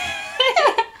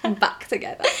 And back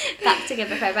together. Back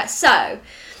together forever. So,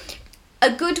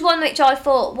 a good one which I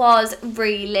thought was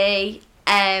really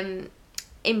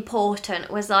important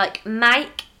was, like,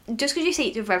 just because you see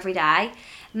each other every day,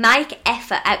 make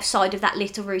effort outside of that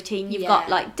little routine. You've got,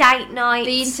 like, date nights.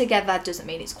 Being together doesn't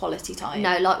mean it's quality time.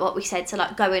 No, like what we said, so,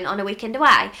 like, going on a weekend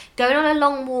away, going on a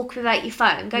long walk without your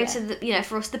phone, go to the, you know,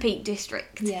 for us, the Peak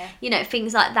District. Yeah. You know,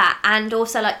 things like that. And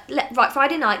also, like, right,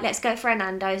 Friday night, let's go for a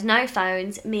Nando's, no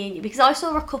phones, me and you. Because I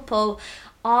saw a couple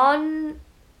on...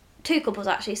 2 couples,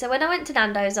 actually. So when I went to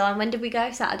Nando's when did we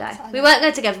go? Saturday. We weren't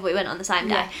going together, but we went on the same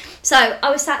day. Yeah. So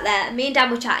I was sat there, me and Dan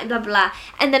were chatting, blah, blah, blah.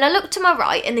 And then I looked to my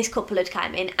right, and this couple had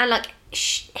come in, and, like,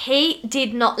 he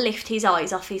did not lift his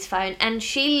eyes off his phone. And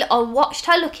I watched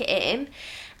her look at him,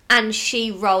 and she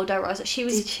rolled her eyes. She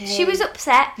was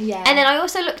upset. Yeah. And then I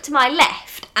also looked to my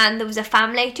left, and there was a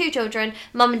family, 2 children,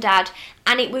 mum and dad,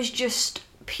 and it was just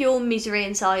pure misery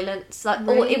and silence. Like,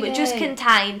 it would just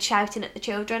contain shouting at the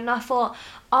children. And I thought,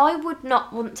 I would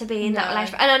not want to be in that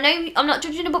relationship. And I know I'm not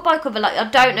judging a book by cover. Like, I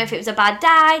don't know if it was a bad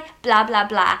day, blah, blah,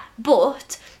 blah.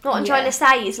 But what I'm trying to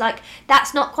say is, like,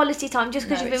 that's not quality time. Just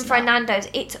because you've been for a Nando's,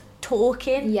 it's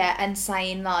talking. Yeah, and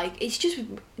saying, like, it's just...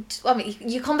 I mean,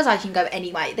 your conversation can go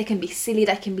anyway. They can be silly,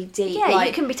 they can be deep. Yeah, like,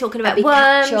 you can be talking about be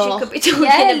worms, catch you up. could be talking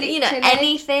about, you know, literally.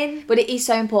 anything. But it is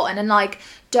so important. And, like,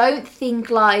 don't think,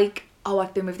 like... oh,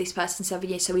 I've been with this person 7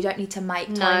 years, so we don't need to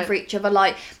make time for each other.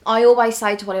 Like, I always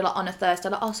say to Ollie, like, on a Thursday,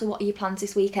 like, oh, so what are your plans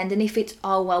this weekend? And if it's,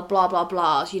 oh, well, blah, blah,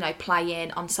 blah, you know, playing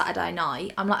on Saturday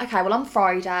night, I'm like, okay, well, on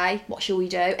Friday, what shall we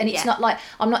do? And it's not like,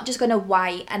 I'm not just going to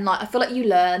wait. And, like, I feel like you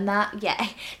learn that. Yeah,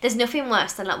 there's nothing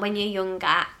worse than, like, when you're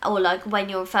younger, or, like, when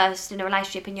you're first in a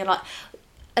relationship and you're like,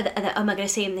 am I going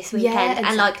to see him this weekend? Yeah, exactly.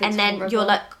 And, like, and then horrible. you're,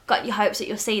 like, got your hopes that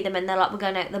you'll see them, and they're like, we're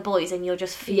going out with the boys, and you're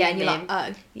just fuming. Yeah, and you're like,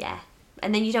 oh. Yeah.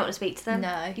 And then you don't want to speak to them.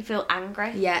 No. You feel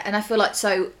angry. Yeah, and I feel like,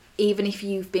 so even if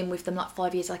you've been with them like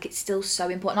 5 years, like, it's still so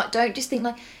important. Like, don't just think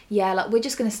like, yeah, like, we're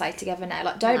just going to stay together now.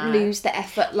 Like, don't lose the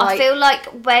effort. Like, I feel like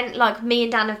when, like, me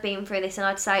and Dan have been through this, and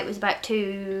I'd say it was about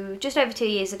just over 2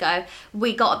 years ago,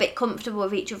 we got a bit comfortable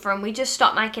with each other, and we just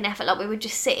stopped making effort. Like, we would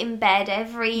just sit in bed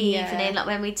every evening, like,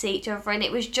 when we'd see each other, and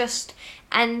it was just,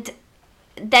 and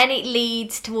then it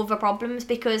leads to other problems,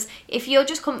 because if you're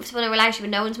just comfortable in a relationship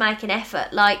and no one's making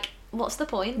effort, like, what's the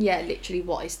point? Yeah, literally,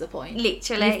 what is the point?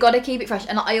 Literally. You've got to keep it fresh.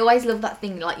 And I always love that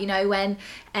thing, like, you know, when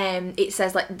it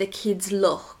says, like, the kids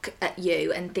look at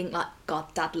you and think, like,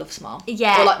 God, Dad loves Mom.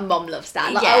 Yeah. Or, like, Mom loves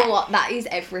Dad. Like, Yeah. oh, what? That is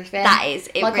everything. That is,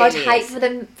 it like, really I'd hate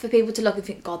is. for people to look and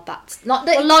think, God, that's... Not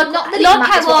that, Well, not that it like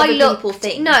matters how what I other people looked.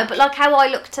 think. No, but like how I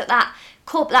looked at that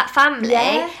family,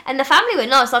 Yeah. and the family were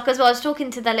nice. Like, as well, I was talking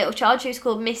to their little child, who's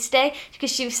called Misty, because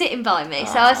she was sitting by me,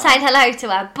 so I was saying hello to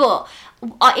her. But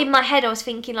in my head, I was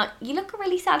thinking, like, you look a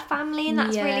really sad family, and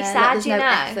that's really like, sad. there's you no know,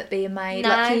 effort being made. No.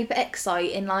 Like, keep it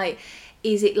exciting. Like,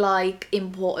 is it, like,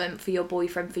 important for your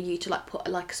boyfriend for you to, like, put,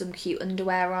 like, some cute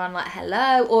underwear on, like,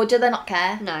 hello? Or do they not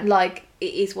care? No. Like,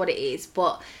 it is what it is.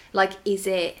 But, like, is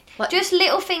it... like, just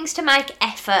little things to make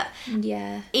effort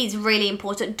yeah. is really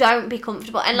important. Don't be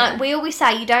comfortable, and like we always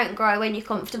say, you don't grow when you're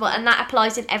comfortable, and that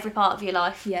applies in every part of your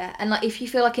life. Yeah, and, like, if you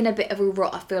feel like in a bit of a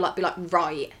rut, I feel like, be like,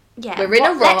 right... Yeah, we're in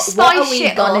a rut. Let's What are spice we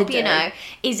shit gonna up, do? you know?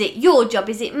 Is it your job?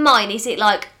 Is it mine? Is it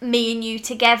like me and you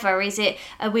together? Is it,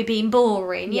 are we being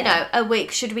boring? You know,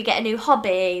 should we get a new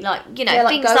hobby? Like, you know, Yeah,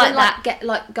 things go like and,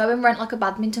 that. Go and rent like a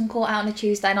badminton court out on a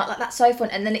Tuesday night. Like, that's so fun.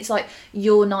 And then it's like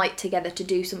your night together to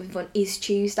do something fun is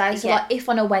Tuesday. So Yeah. like, if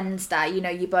on a Wednesday, you know,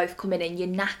 you both come in and you're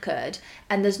knackered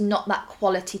and there's not that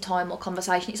quality time or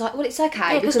conversation, it's like, well, it's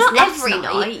okay. Yeah, because because not last every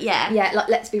night, yeah. Yeah, like,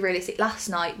 let's be realistic. Last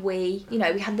night we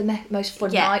had the most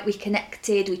fun Yeah. night. We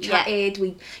connected, we chatted,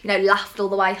 we, laughed all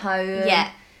the way home. Yeah.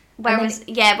 Whereas,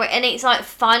 and it's like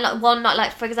fine. Like one night,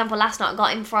 like for example, last night I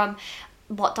got him from.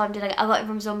 What time did I got him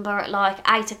from Zumba at like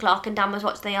 8 o'clock, and Dan was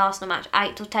watching the Arsenal match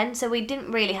 8 till 10, so we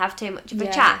didn't really have too much of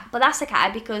a chat. But that's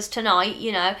okay, because tonight,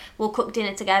 we'll cook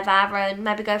dinner together and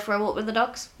maybe go for a walk with the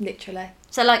dogs. Literally.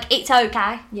 So like, it's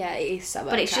okay. Yeah, it is so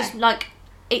But it's just like,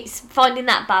 it's finding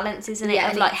that balance, isn't it? Yeah,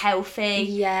 of and like it's- healthy.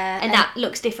 Yeah. And that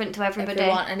looks different to everybody.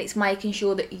 And it's making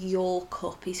sure that your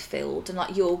cup is filled and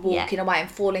like you're walking away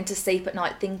and falling to sleep at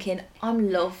night thinking,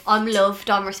 I'm loved.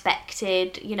 I'm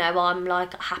respected, I'm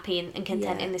like happy and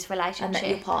content in this relationship. And that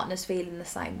your partner's feeling the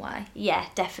same way. Yeah,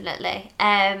 definitely.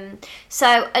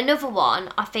 So another one,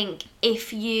 I think,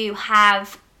 if you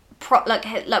have,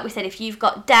 like we said, if you've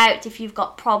got doubts, if you've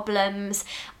got problems,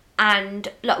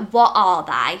 and like, what are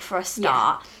they for a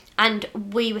start? And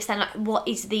we were saying, like, what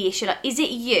is the issue? Like, is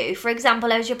it you? For example,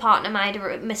 has your partner made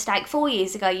a mistake 4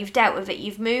 years ago? You've dealt with it,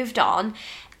 you've moved on,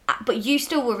 but you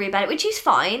still worry about it, which is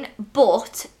fine.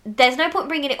 But there's no point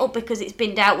bringing it up because it's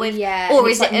been dealt with. Yeah, or and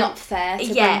is it's, it like, not fair to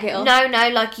bring it up? No,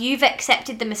 like, you've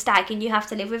accepted the mistake and you have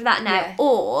to live with that now. Yeah.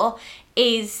 Or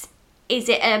is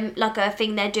it like a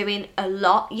thing they're doing a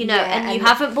lot, and you and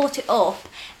haven't brought it up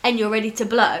and you're ready to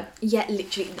blow? Yeah,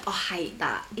 literally, I hate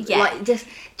that. Yeah. Like,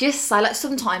 just say, like,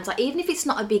 sometimes, like, even if it's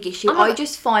not a big issue, I'm not- I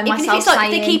just find Even myself if it's like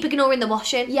saying... they keep ignoring the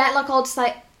washing. Yeah, like, I'll just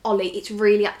say, Ollie, it's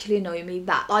really actually annoying me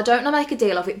that... I don't want to make a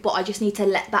deal of it, but I just need to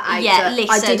let that out. Yeah, that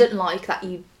listen. I didn't like that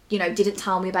you didn't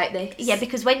tell me about this. Yeah,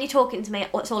 because when you're talking to me,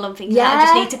 that's all I'm thinking. Yeah, I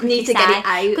just need to quickly need to get it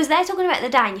out. Because they're talking about the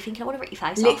day and you're thinking, I want to rip your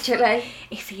face off. Literally.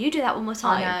 If you do that one more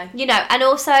time. I know. And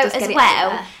also Just as get it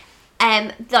well... out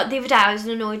like the other day I was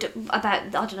annoyed about, I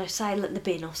don't know, say like the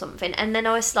bin or something, and then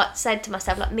I was like, said to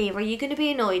myself, like, Mia, are you going to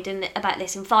be annoyed about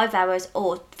this in 5 hours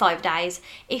or 5 days?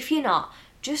 If you're not,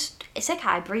 just, it's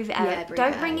okay, breathe it out. Yeah, breathe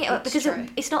Don't it bring out. it up, It's because true.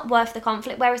 it's not worth the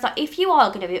conflict. Whereas like, if you are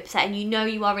going to be upset and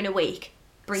you are in a week,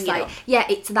 bring it Like, up. yeah,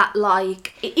 it's that,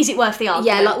 like... Is it worth the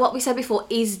argument? Yeah, like what we said before,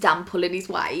 is Dan pulling his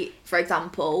weight, for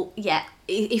example? Yeah.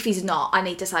 If he's not, I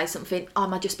need to say something. Oh,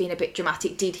 am I just being a bit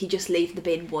dramatic? Did he just leave the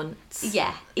bin once?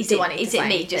 Yeah. Is Do I need it to say me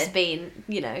anything? just being,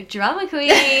 drama queen?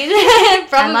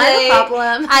 Probably. Am I the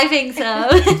problem? I think so.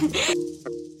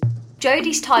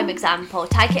 Jodie's time example.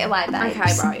 Take it away, babes.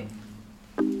 Okay, right.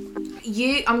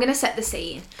 I'm going to set the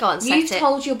scene. Go on, set You've it.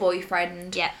 told your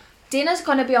boyfriend, Yeah. dinner's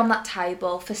going to be on that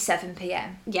table for 7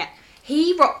 p.m. Yeah.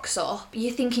 He rocks up,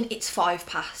 you're thinking it's 5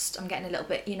 past. I'm getting a little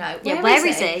bit, Yeah, where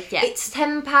is he? Yeah. It's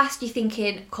 10 past, you're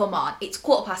thinking, come on, it's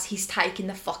 1:15, he's taking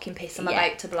the fucking piss, I'm Yeah.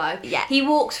 about to blow. Yeah. He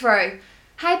walks through,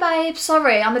 hey babe,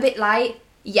 sorry, I'm a bit late.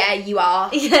 Yeah, you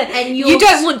are. Yeah. And You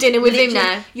don't want dinner with him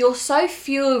literally, now. You're so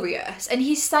furious, and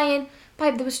he's saying,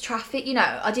 babe, there was traffic,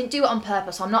 I didn't do it on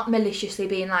purpose, I'm not maliciously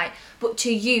being late. But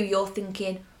to you, you're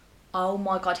thinking, oh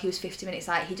my God, he was 50 minutes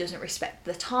late, he doesn't respect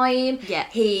the time. Yeah.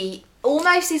 He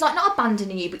almost is like not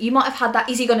abandoning you, but you might have had that,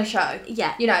 is he going to show?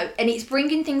 Yeah. And it's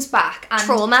bringing things back. And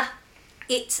Trauma.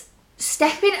 it's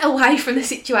stepping away from the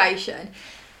situation,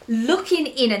 looking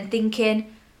in and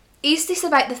thinking, is this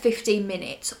about the 15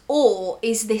 minutes, or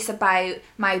is this about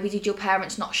maybe did your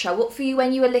parents not show up for you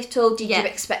when you were little? Did Yeah. you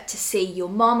expect to see your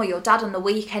mum or your dad on the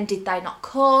weekend? Did they not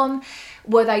come?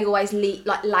 Were they always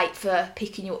late for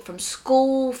picking you up from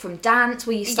school, from dance?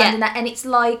 Were you standing there? And it's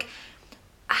like,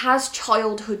 has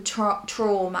childhood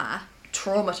trauma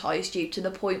traumatized you to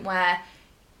the point where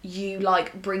you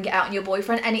like bring it out on your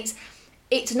boyfriend? And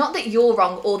it's not that you're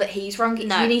wrong or that he's wrong.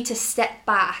 It's you need to step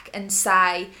back and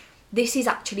say, this is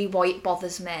actually why it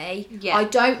bothers me. Yeah. I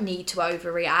don't need to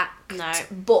overreact. No.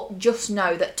 But just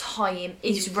know that time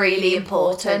is really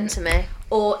important to me.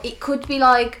 Or it could be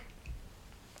like,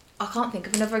 I can't think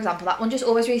of another example. That one just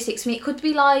always really sticks to me. It could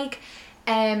be like,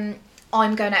 I'm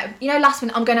going out, last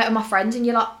minute I'm going out with my friends, and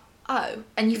you're like, oh,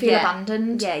 and you feel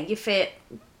abandoned. Yeah, you feel...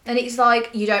 And it's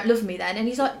like, you don't love me then. And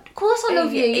he's like, of course I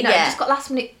love you. You just got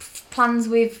last minute plans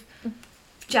with...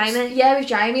 Jamie? Yeah, with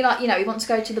Jamie. Like, he wants to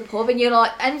go to the pub, and you're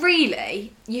like... And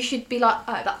really, you should be like,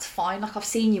 oh, that's fine. Like, I've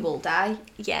seen you all day.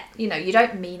 Yeah. You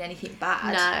don't mean anything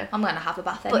bad. No. I'm going to have a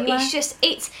bath anyway. But it's just...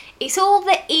 It's all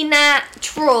the inner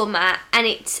trauma, and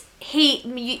it's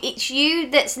you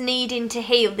that's needing to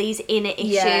heal these inner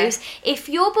issues. Yeah. If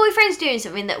your boyfriend's doing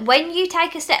something that when you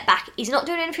take a step back, he's not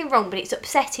doing anything wrong, but it's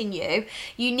upsetting you,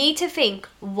 you need to think,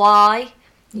 why?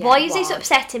 Yeah, why is this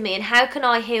upsetting me, and how can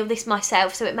I heal this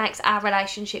myself so it makes our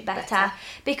relationship better?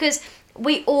 Because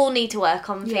we all need to work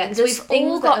on things. We've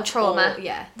all got trauma.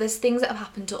 There's things that have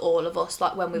happened to all of us,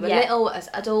 like when we were little, as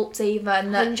adults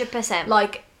even. 100%.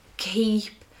 Like,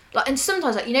 and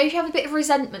sometimes, like, if you have a bit of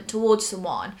resentment towards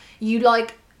someone, you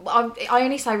like... I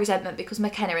only say resentment because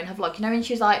McKenna and have like, when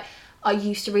she's like, I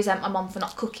used to resent my mum for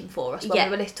not cooking for us when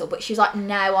we were little, but she's like,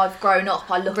 now I've grown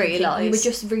up, I look and think you were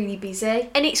just really busy.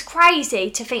 And it's crazy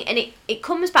to think, and it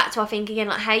comes back to, I think, again,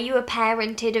 like how you were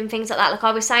parented and things like that. Like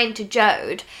I was saying to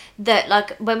Jode that,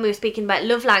 like, when we were speaking about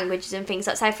love languages and things,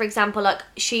 like, say, for example, like,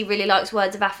 she really likes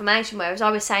words of affirmation, whereas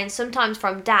I was saying sometimes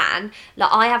from Dan,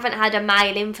 like, I haven't had a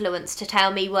male influence to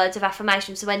tell me words of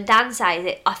affirmation, so when Dan says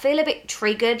it, I feel a bit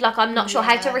triggered, like, I'm not sure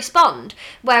how to respond.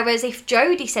 Whereas if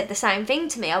Jodie said the same thing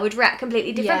to me, I would react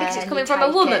completely different because it's coming from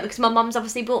a woman, because my mum's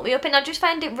obviously brought me up, and I just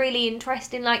found it really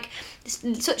interesting, like,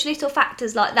 such little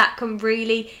factors like that can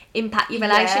really impact your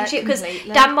relationship, because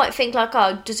Dan might think like,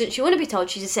 oh, doesn't she want to be told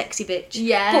she's a sexy bitch?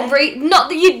 But not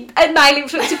that you a male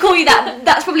influence to call you that,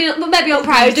 that's probably not, but maybe I'm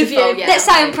proud of you. Let's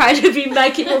say I'm proud of you,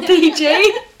 make it more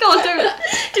PG. Go on,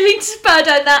 do we spur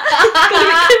down that? Got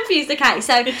a bit confused. Okay,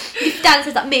 so if Dan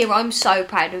says that, Mia, I'm so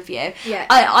proud of you.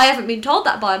 I haven't been told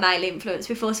that by a male influence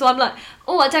before, so I'm like,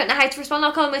 oh, I don't know how to respond.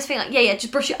 Like, I almost think like,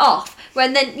 just brush it off.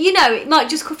 When then, it might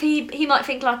just, he might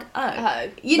think like,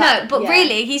 but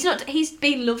really, he's not, he's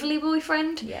been lovely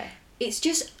boyfriend. Yeah. It's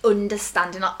just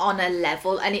understanding on a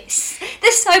level, and there's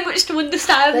so much to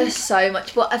understand. There's so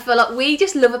much, but I feel like we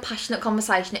just love a passionate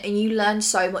conversation, and you learn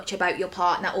so much about your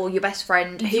partner or your best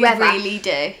friend, whoever. You really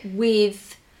do.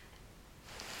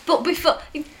 But before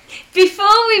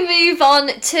we move on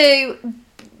to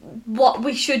what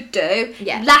we should do,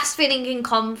 last thing in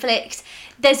conflict,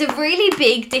 there's a really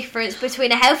big difference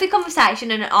between a healthy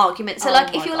conversation and an argument. So,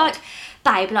 if you're like,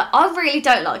 babe, like, I really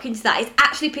don't like into that, it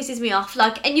actually pisses me off,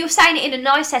 like, and you're saying it in a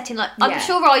nice setting, like, I'm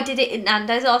sure I did it in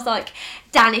Nando's. I was like,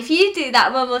 Dan, if you do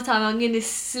that one more time, I'm going to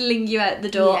sling you out the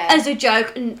door, as a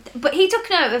joke. But he took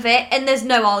note of it, and there's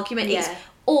no argument.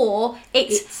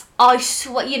 It's I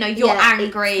swear, you're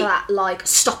angry. It's that, like,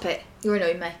 stop it, you're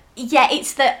annoying me. Yeah,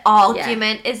 it's the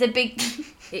argument is a big...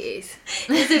 It is.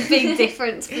 There's a big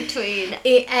difference between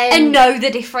it, and know the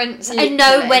difference, and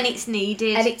know when it's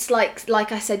needed. And it's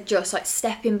like I said, just like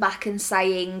stepping back and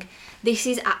saying, this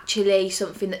is actually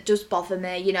something that does bother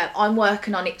me. I'm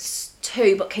working on it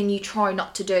too, but can you try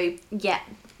not to do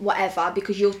whatever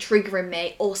because you're triggering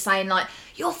me? Or saying like,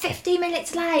 you're 15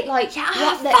 minutes late. Like, get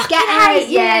out.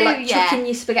 Like chucking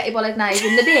your spaghetti bolognese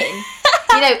in the bin.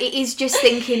 It is just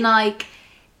thinking like,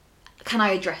 can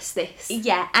I address this?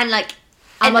 Yeah, and like.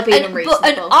 Am I being unreasonable?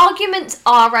 But arguments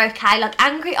are okay. Like,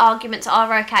 angry arguments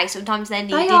are okay. Sometimes they're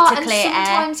needed to clear air.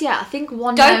 Sometimes, I think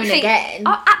one now and again.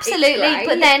 Oh, absolutely.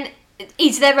 But then,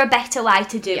 is there a better way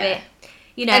to do it?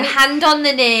 Hand on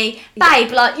the knee.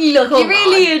 Babe, like, look, you're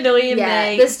really annoying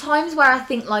me. There's times where I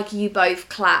think, like, you both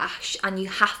clash and you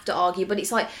have to argue. But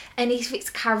it's like, and if it's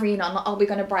carrying on, like, are we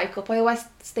going to break up? I always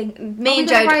think... Me and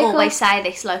Jode always say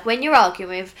this. Like, when you're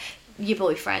arguing with your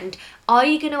boyfriend, are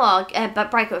you going to argue,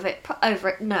 break up over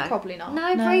it? No. Probably not.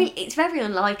 No. Really, it's very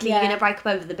unlikely you're going to break up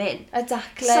over the bin.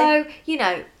 Exactly. So,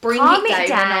 calm it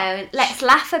down. Let's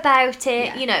laugh about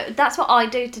it. Yeah. That's what I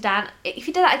do to Dan. If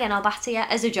you do that again, I'll batter you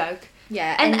as a joke.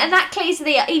 Yeah. And that clears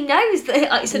he knows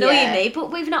that it's annoying me,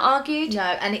 but we've not argued. No,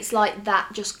 and it's like that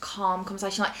just calm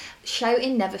conversation. Like,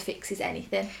 shouting never fixes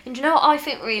anything. And do you know what I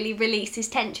think really releases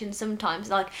tension sometimes?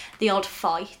 Like the odd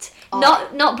fight.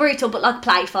 Not brutal, but like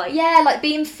play fight. Yeah, like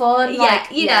being fun. Yeah,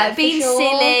 you know, being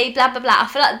silly, blah, blah, blah. I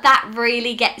feel like that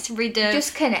really gets rid of...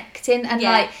 Just connecting. And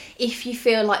like, if you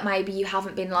feel like maybe you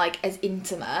haven't been like as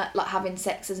intimate, like having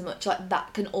sex as much, like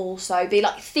that can also be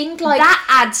like, think like... That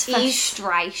adds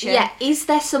frustration. Yeah, is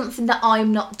there something that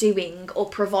I'm not doing or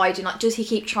providing? Like, does he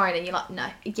keep trying? And you're like, no.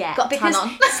 Yeah, got because tan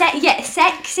on.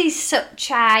 sex is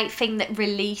such a thing that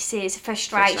releases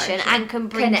frustration and can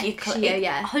bring you...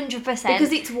 yeah. 100%.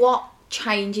 Because it's what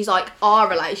changes like our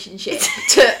relationship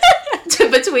to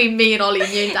between me and Ollie and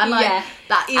you and Dan. Like,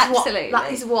 that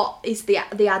is what is the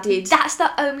added. That's the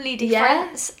only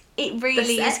difference. It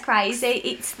really is sex. crazy.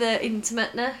 It's the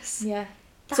intimateness. Yeah.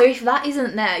 So if that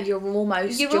isn't there, you're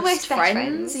almost best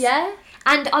friends. Yeah.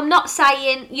 And I'm not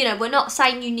saying, you know, we're not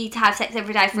saying you need to have sex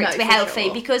every day for it to be healthy,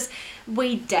 because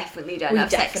we definitely don't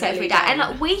have sex every day. And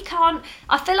like, we can't,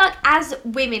 I feel like as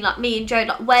women, like me and Joe,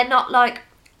 like we're not like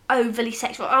overly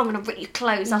sexual. Oh, I'm gonna rip your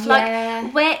clothes off.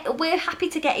 Like we're happy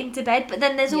to get into bed, but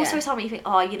then there's also a time when you think,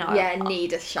 oh, you know,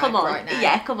 need a shag come on, right now.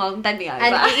 Yeah, come on, bend me over.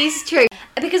 And it is true,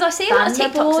 because I see a lot of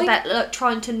TikToks about like,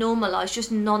 trying to normalise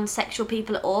just non-sexual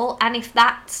people at all, and if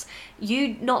that's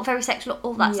you not very sexual at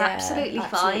all, that's absolutely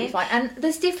fine. And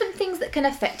there's different things that can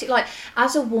affect it, like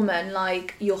as a woman,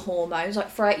 like your hormones, like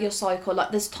throughout your cycle,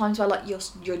 like there's times where like you're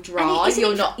dry,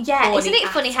 you're not horny. Isn't it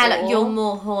funny how like you're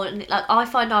more horny? Like I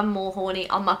find I'm more horny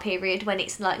on my period when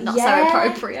it's like not so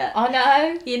appropriate. I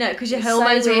know, you know, because your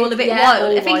hormones are all a bit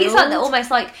wild. I think it's like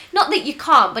almost like, not that you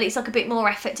can't, but it's like a bit more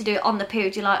effort to do it on the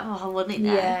period. You're like, oh, I want it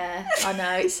now. Yeah, I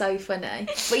know, it's so funny.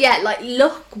 But yeah, like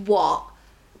look, what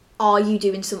are you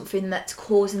doing something that's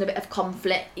causing a bit of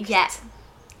conflict? Yeah,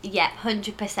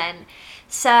 100%.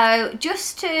 So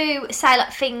just to say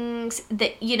like things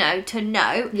that, you know, to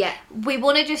know, we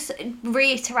want to just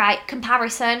reiterate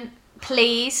comparison.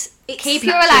 Please keep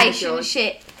your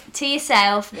relationship to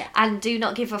yourself and do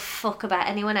not give a fuck about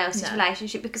anyone else's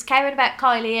relationship, because caring about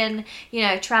Kylie and, you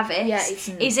know, Travis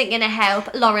isn't going to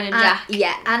help Lauren and Jack.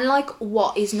 Yeah, and like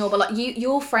what is normal? Like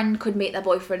your friend could meet their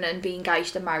boyfriend and be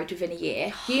engaged and married within a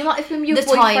year. You might have been with your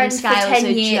boyfriend for 10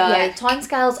 years. Yeah,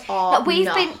 timescales are like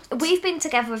we've been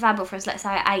together with our boyfriends, let's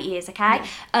say 8 years, okay? Yeah.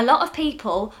 A lot of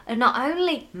people are not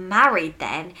only married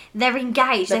then, they're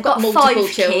engaged. They've got multiple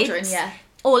 5 children, kids. Yeah.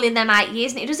 All in them 8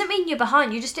 years, and it doesn't mean you're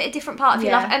behind, you're just at a different part of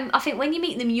your life. And I think when you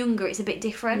meet them younger, it's a bit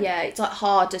different. Yeah, it's like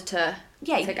harder to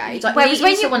gauge. Like, whereas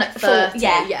when someone at 30,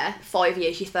 5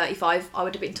 years, you're 35, I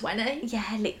would have been 20. Yeah,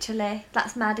 literally.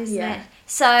 That's mad, isn't it?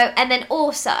 So, and then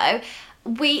also,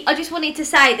 I just wanted to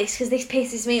say this because this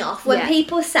pisses me off. When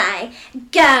people say,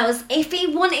 girls, if he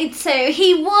wanted to,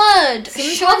 he would.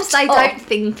 Sometimes they don't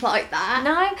think like that.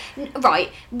 No.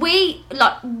 Right. We,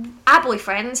 like, our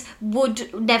boyfriends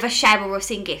would never shower us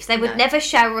in gifts. They would never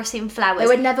shower us in flowers. They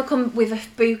would never come with a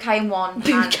bouquet in one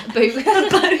hand. A bouquet.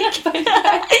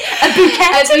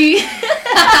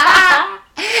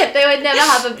 They would never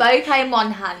have a bouquet in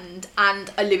one hand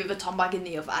and a Louis Vuitton bag in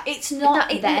the other. It's not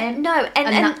them. No,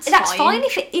 and that's fine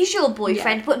if it is your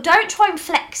boyfriend, but don't try and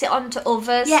flex it onto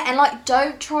others. Yeah, and like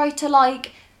don't try to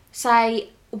like say,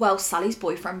 well, Sally's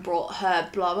boyfriend brought her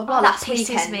blah blah blah last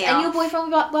weekend, and your boyfriend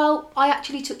will be like, well, I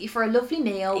actually took you for a lovely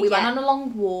meal. We went on a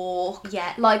long walk.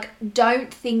 Yeah, like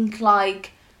don't think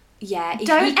like. Yeah, if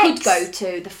he could go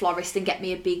to the florist and get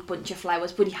me a big bunch of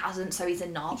flowers, but he hasn't, so he's a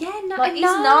knob. Yeah, no, like, he's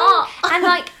not. And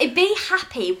like, be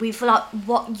happy with like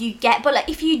what you get, but like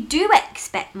if you do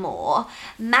expect more,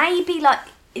 maybe like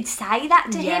say that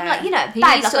to him, like, you know, babe,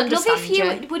 like I'd love if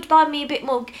you would buy me a bit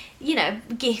more, you know,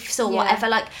 gifts or whatever,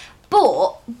 like.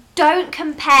 But don't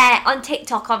compare on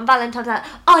TikTok on Valentine's Day.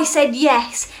 I said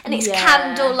yes, and it's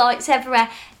candle lights everywhere.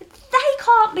 They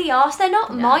can't be arsed. They're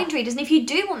not mind readers. And if you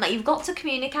do want that, you've got to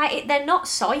communicate it. They're not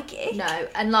psychic. No,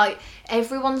 and like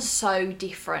everyone's so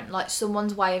different. Like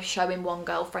someone's way of showing one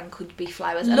girlfriend could be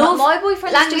flowers. And Love like, my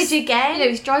boyfriend's language just, again. You know,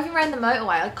 he's driving around the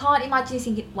motorway. I can't imagine he's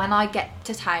thinking, when I get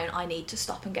to town, I need to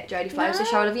stop and get Jodie flowers to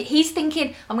show all of you. He's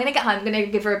thinking, I'm going to get home, I'm going to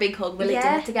give her a big hug, we'll eat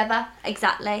dinner together.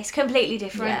 Exactly. It's completely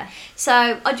different. Yeah.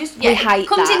 So I just, we hate it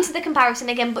comes that. into the comparison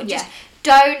again, but just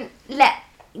don't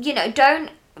don't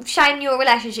shame your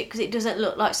relationship because it doesn't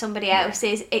look like somebody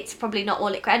else's. It's probably not all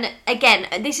it can. And again,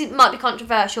 might be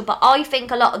controversial, but I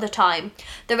think a lot of the time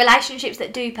the relationships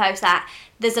that do post that,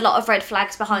 there's a lot of red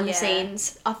flags behind the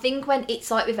scenes. I think when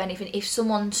it's like with anything, if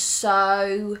someone's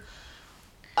so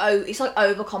it's like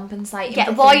overcompensating.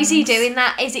 Yeah, why is he doing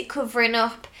that? Is it covering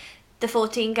up the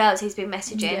 14 girls he's been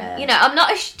messaging? You know, I'm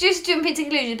not just jumping to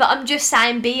conclusions, but I'm just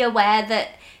saying be aware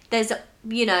that there's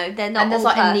you know, they're not and there's all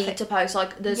like perfect. a need to post,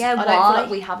 like there's Yeah, I don't why? feel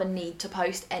like we have a need to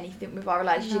post anything with our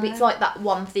relationship. No. It's like that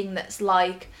one thing that's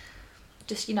like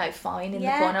just, you know, fine in the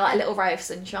corner, like a little ray of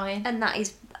sunshine. And that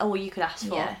is all you could ask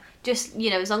for. Yeah. Just, you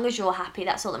know, as long as you're happy,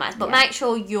 that's all that matters. But Yeah. make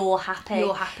sure you're happy.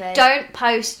 You're happy. Don't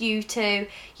post you to,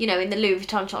 you know, in the Louis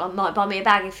Vuitton shop, like, might buy me a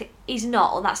bag if it is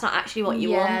not, or that's not actually what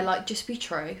you want. Yeah, like just be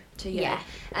true to you. Yeah.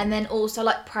 And then also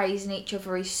like praising each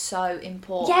other is so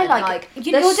important. Yeah, like, the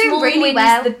you're doing small really wins,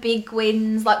 well. the big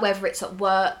wins, like whether it's at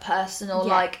work, personal,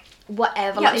 Yeah. like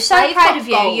whatever. Yeah, like I'm if so they've proud got of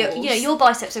you. You know, your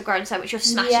biceps have grown so much. You're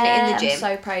smashing it in the gym. I'm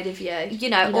so proud of you. You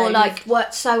know, or you've like-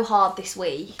 worked so hard this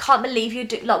week. Can't believe you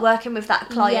do, like, working with that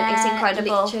client. It's Yeah,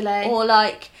 incredible. literally. Or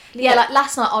like, Yeah, like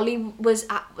last night Ollie was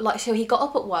at, like, so he got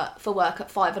up at work at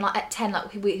 5 and like at 10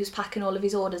 like he was packing all of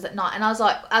his orders at night, and I was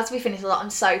like, as we finished, I was like, I'm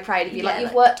so proud of you, like Yeah,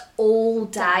 you've like, worked all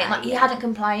day, and like he yeah. hadn't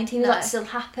complained, he was No. like still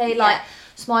happy, Yeah. like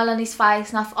smile on his face,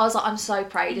 and I was like, I'm so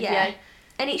proud of yeah. you.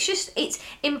 And it's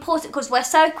important because we're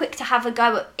so quick to have a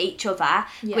go at each other.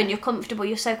 Yeah. When you're comfortable,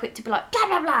 you're so quick to be like, blah,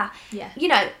 blah, blah. Yeah. You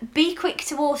know, be quick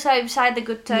to also say the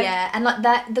good too. Yeah, and like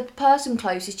that, the person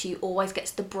closest to you always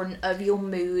gets the brunt of your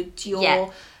mood, your Yeah.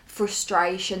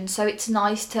 frustration. So it's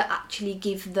nice to actually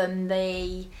give them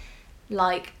the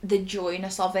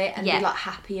joyness of it and Yeah. be like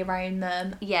happy around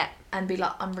them Yeah. and be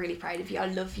like, I'm really proud of you. I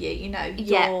love you. You know,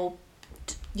 Yeah.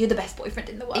 you're the best boyfriend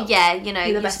in the world. Yeah, you know, You're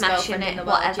the you're best smashing girlfriend it, in the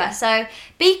world, whatever. yeah. So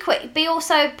be quick, be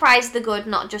also praise the good,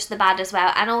 not just the bad as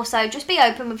well. And also just be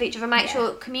open with each other. Make Yeah. sure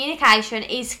communication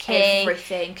is key.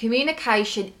 Everything.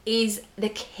 Communication is the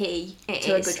key It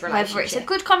to is. a good relationship. Whether it's a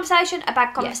good conversation, a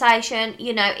bad conversation,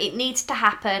 you know, it needs to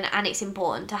happen and it's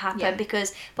important to happen Yeah.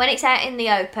 because when it's out in the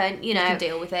open, you know, you can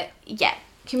deal with it. yeah.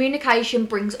 Communication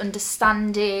brings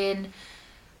understanding,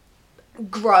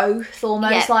 growth,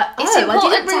 almost Yeah. like, It's I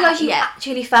important didn't to realise have- you yeah.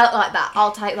 actually felt like that.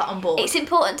 I'll take that on board. It's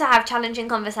important to have challenging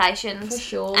conversations. For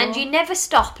sure. And you never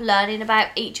stop learning about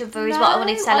each other is what I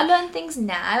wanted to say. I Like, learn things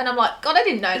now and I'm like, God, I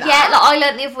didn't know that. yeah, like I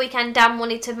learned the other weekend Dan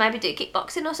wanted to maybe do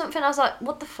kickboxing or something. I was like,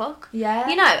 what the fuck? Yeah.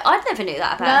 You know, I never knew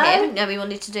that about No. him. I didn't know he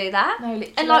wanted to do that. No,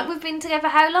 literally. And like we've been together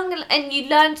how long? And you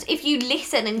learn, if you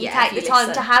listen and you Yeah, take if the you time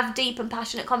listen. to have deep and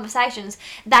passionate conversations,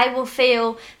 they will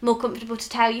feel more comfortable to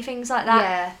tell you things like that.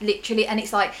 Yeah, literally. And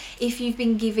it's like, if you've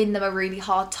been giving them a really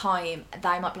hard time,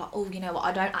 they might be like, oh, you know what,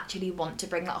 I don't actually want to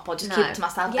bring that up. I'll just keep No. it to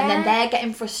myself. Yeah. And then they're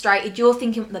getting frustrated. You're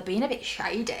thinking, they're being a bit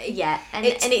shady. Yeah, and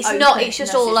It's it's not. It's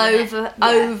just all openness, isn't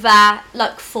over, it? Yeah.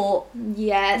 like thought.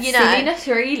 Yeah, You know. silliness,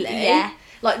 really. Yeah.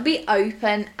 Like, be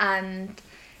open,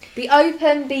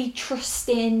 be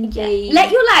trusting, be...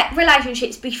 Let your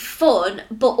relationships be fun,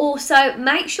 but also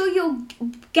make sure you're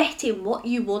getting what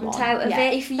you want out of Yeah,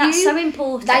 it. if That's you- so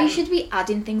important. They should be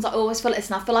adding things. I always feel like this,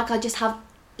 and I feel like I just have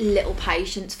little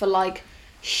patience for, like,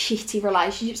 shitty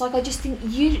relationships. Like, I just think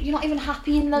you're not even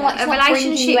happy in them. Like, it's not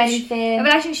bringing you anything. A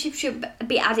relationship should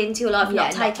be adding to your life, Yeah,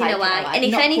 not taking away. And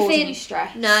if not causing anything, you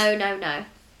stress. no.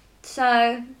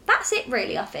 So that's it,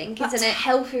 really. I think, That's isn't it?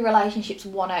 Healthy Relationships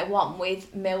 101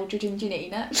 with Mildred and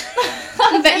Janina.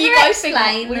 I bet you never guys think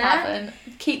explained we that. haven't.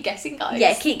 Keep guessing, guys.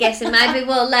 Yeah, keep guessing. Maybe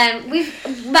we'll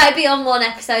maybe on one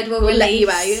episode we'll let you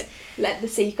release. out. Let the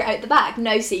secret out the bag.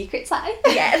 No secrets, eh?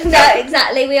 Yeah, no,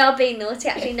 exactly. We are being naughty.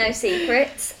 Actually, no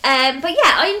secrets. But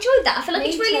yeah, I enjoyed that. I feel like Me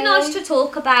it's really too. nice to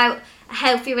talk about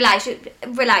healthy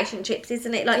relationships,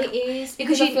 isn't it? Like It is,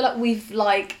 because because I feel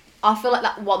like I feel like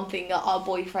that one thing that our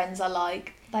boyfriends are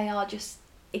like, they are just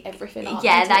everything. Aren't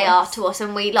yeah, they are us? to us,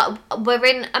 and we're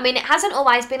in. I mean, it hasn't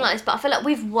always been like this, but I feel like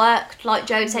we've worked, like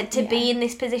Joe said, to be in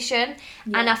this position,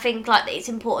 and I think like it's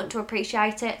important to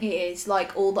appreciate it. It is,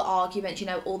 like, all the arguments, you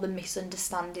know, all the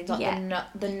misunderstandings, like Yeah.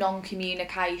 the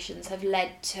non-communications have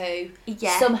led to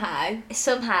Yeah.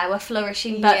 somehow A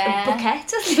flourishing Yeah. bouquet.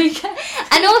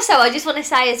 And also, I just want to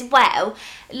say as well,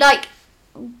 like,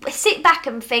 sit back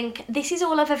and think, this is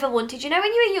all I've ever wanted. You know,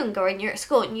 when you were younger and you're at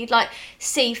school and you'd like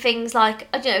see things like,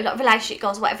 I don't know, like relationship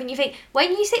goals or whatever, and you think,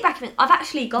 when you sit back and think, I've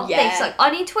actually got Yeah. this, like,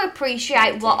 I need to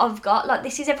appreciate what I've got, like,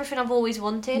 this is everything I've always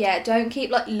wanted. Yeah, don't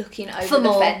keep like looking over For the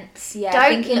more. fence. Yeah,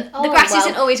 Don't thinking, the grass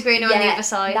isn't always greener on the yeah, other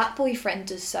side. That boyfriend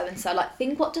does so and so. Like,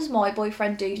 think, what does my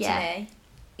boyfriend do Yeah. to me?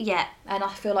 Yeah. And I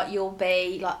feel like you'll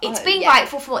be like, It's oh, being yeah.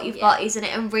 grateful for what you've got, isn't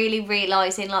it? And really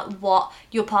realising like what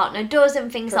your partner does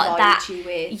and things like Provides that. you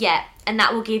with. Yeah. And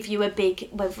that will give you a big,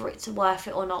 whether it's worth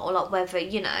it or not, or like whether,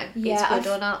 you know, it's good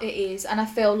or not. It is, and I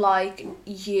feel like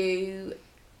you.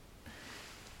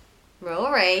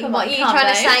 Rory, Come what on, are you come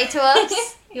trying to on. say to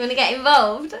us? You want to get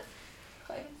involved?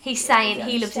 He's saying Yeah,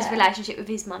 he loves his yeah. relationship with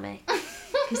his mummy.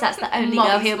 because that's the only girl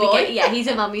Mummy's he'll boy. be getting. Yeah, he's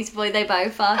a mummy's boy. They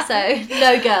both are. So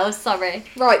no girls. Sorry.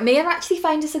 Right, Mia actually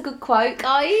found us a good quote,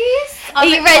 guys. Are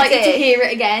you excited ready to hear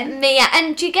it again? Mia,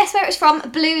 and do you guess where it's from?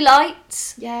 Blue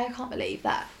Lights. Yeah, I can't believe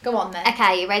that. Go on then.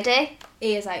 Okay, you ready?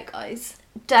 Ears out, guys.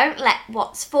 Don't let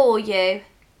what's for you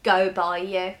go by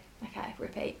you. Okay,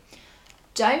 repeat.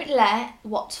 Don't let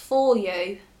what's for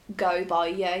you go by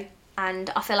you. And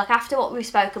I feel like after what we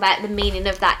spoke about, the meaning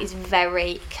of that is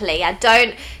very clear.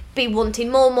 Don't be wanting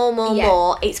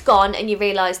more. It's gone, and you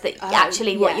realise that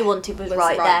actually what you wanted was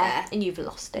right there, and you've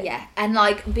lost it. Yeah, and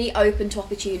like be open to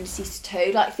opportunities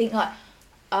too. Like think like,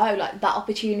 oh, like that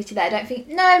opportunity there. Don't think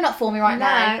no, not for me right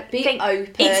now. Be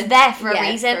open. It's there for a Yeah,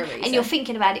 reason, for a reason. and you're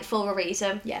thinking about it for a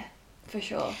reason. Yeah, for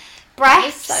sure.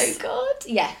 Breaths. That is so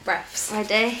good. Yeah, breaths.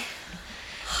 Ready?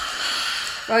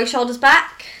 Roll your shoulders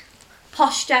back.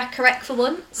 Posture correct for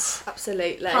once.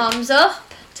 Absolutely. Palms up.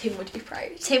 Tim would be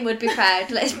proud. Tim would be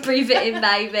proud. Let's breathe it in,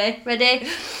 baby. Ready?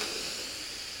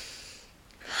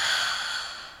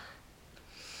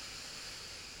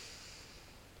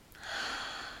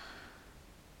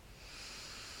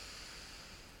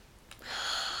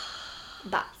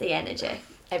 That's the energy.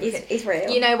 Everything. It's real.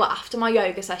 You know what? After my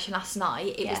yoga session last night,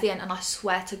 it Yeah. was the end, and I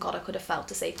swear to God, I could have fell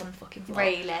asleep on the fucking floor.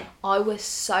 Really? I was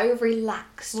so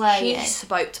relaxed. Were She you?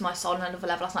 spoke to my soul on another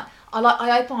level last night.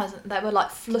 I opened my eyes and they were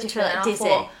like fluttering, feel like and dizzy? I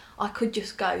thought I could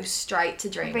just go straight to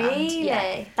dreamland. Really?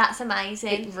 Yeah. That's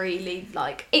amazing. It really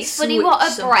like. It's funny what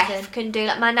a switched breath something. can do.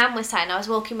 Like my nan was saying, I was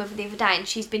walking with her the other day, and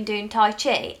she's been doing Tai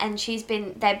Chi, and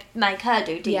they make her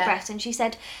do deep Yeah. breaths, and she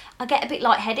said, I get a bit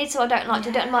lightheaded, so I don't like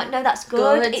to do it. I'm like, no, that's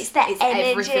good. Good. It's the It's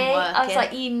energy. everything I was working.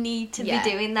 like, you need to Yeah,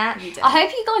 be doing that. you do. I hope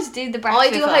you guys do the breath.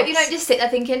 I do. with I hope you us. don't just sit there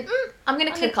thinking, I'm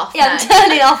going to click off Yeah, now. I'm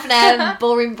turning off now.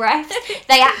 Boring breaths.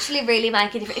 They actually really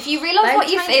make a difference. If you realise They what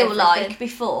you change feel everything. like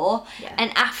before Yeah.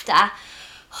 and after.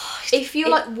 If you're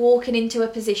like walking into a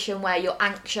position where you're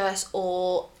anxious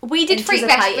or We did freak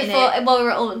rest anticipating before it, while we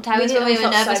were at Alton Towers did, when we and were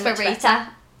we felt nervous so for much Rita. better.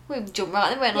 We jumped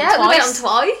right, we went on yeah, twice. we went on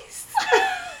twice.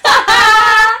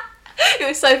 It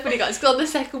was so funny, guys, because on the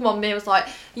second one, Mia was like,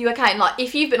 you okay? And like,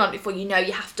 if you've been on it before, you know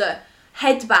you have to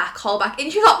head back, hold back.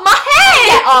 And she was like, my head!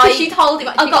 Yeah, 'Cause she'd hold it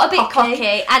back. I she got a bit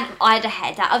cocky and I had a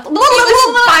head out. She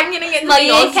was banging against my the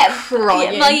ear thing. I kept was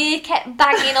crying. my ear kept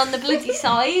banging on the bloody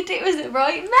side. It was a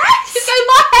right mess. Just go,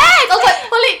 my head! I was like,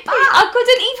 pull it back. I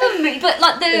couldn't even move, but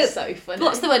like It the was so funny.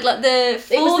 what's the word? Like the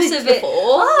force the of it. force.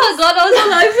 Oh god, I was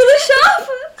all over the shop.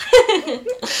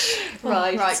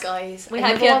 Right, Right, guys. We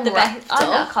hope you had the best. best.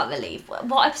 I can't believe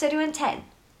what episode are we on? 10.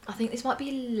 I think this might be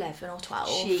 11 or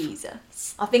 12.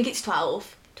 Jesus, I think it's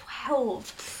 12.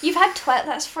 12. You've had 12.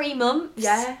 That's 3 months.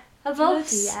 Yeah. Of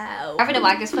us. Bloody hell. Having a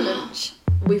waggers for lunch.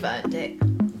 We've earned it.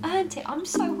 Earned it. I'm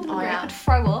so hungry. I I am. could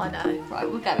throw up. I know. Right,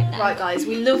 we're going now. Right, guys,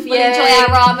 we love you. We'll enjoy our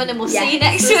ramen and we'll see you Yes,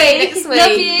 next we'll week. see you next week.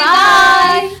 Love you. Bye.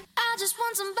 Bye. I just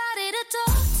want somebody to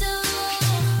talk to,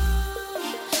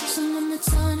 someone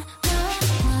that's on my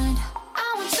mind. I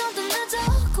want something that's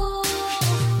all cool,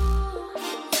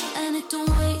 and it don't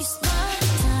waste my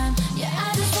time. Yeah, I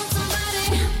just want somebody,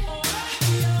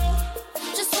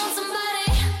 just want somebody.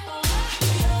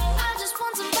 I just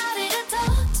want somebody to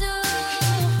talk to,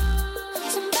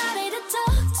 somebody to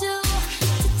talk to.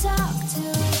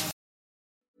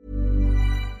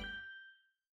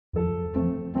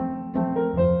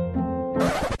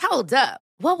 Hold up.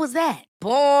 What was that?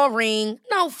 Boring.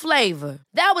 No flavor.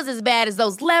 That was as bad as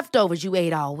those leftovers you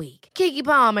ate all week. Keke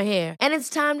Palmer here, and it's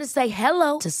time to say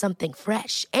hello to something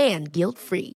fresh and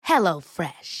guilt-free. Hello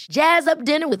Fresh. Jazz up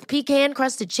dinner with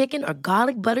pecan-crusted chicken or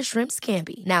garlic butter shrimp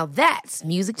scampi. Now that's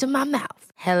music to my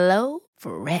mouth. Hello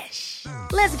Fresh.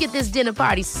 Let's get this dinner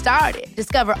party started.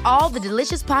 Discover all the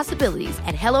delicious possibilities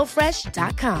at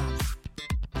hellofresh.com.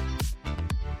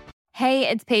 Hey,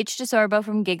 it's Paige DeSorbo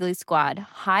from Giggly Squad.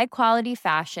 High quality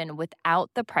fashion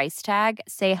without the price tag.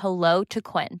 Say hello to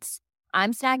Quince.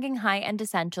 I'm snagging high-end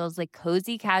essentials like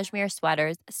cozy cashmere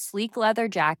sweaters, sleek leather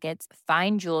jackets,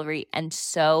 fine jewelry, and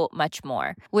so much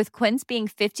more. With Quince being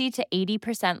 50 to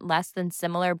 80% less than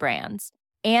similar brands.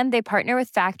 And they partner with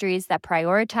factories that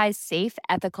prioritize safe,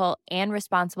 ethical, and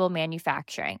responsible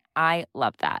manufacturing. I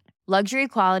love that. Luxury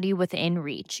quality within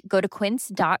reach. Go to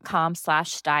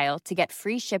quince.com/style to get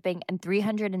free shipping and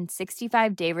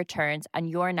 365-day returns on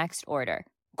your next order.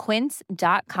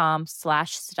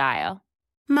 Quince.com/style.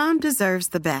 Mom deserves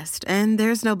the best, and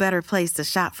there's no better place to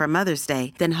shop for Mother's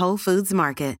Day than Whole Foods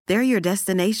Market. They're your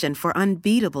destination for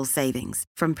unbeatable savings,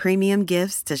 from premium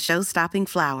gifts to show-stopping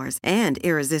flowers and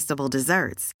irresistible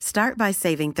desserts. Start by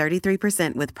saving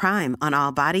 33% with Prime on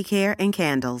all body care and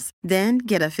candles. Then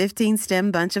get a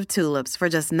 15-stem bunch of tulips for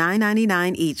just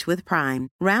 $9.99 each with Prime.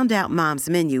 Round out Mom's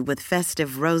menu with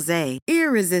festive rosé,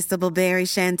 irresistible berry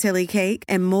chantilly cake,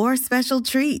 and more special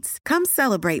treats. Come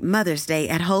celebrate Mother's Day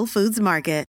at Whole Foods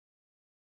Market.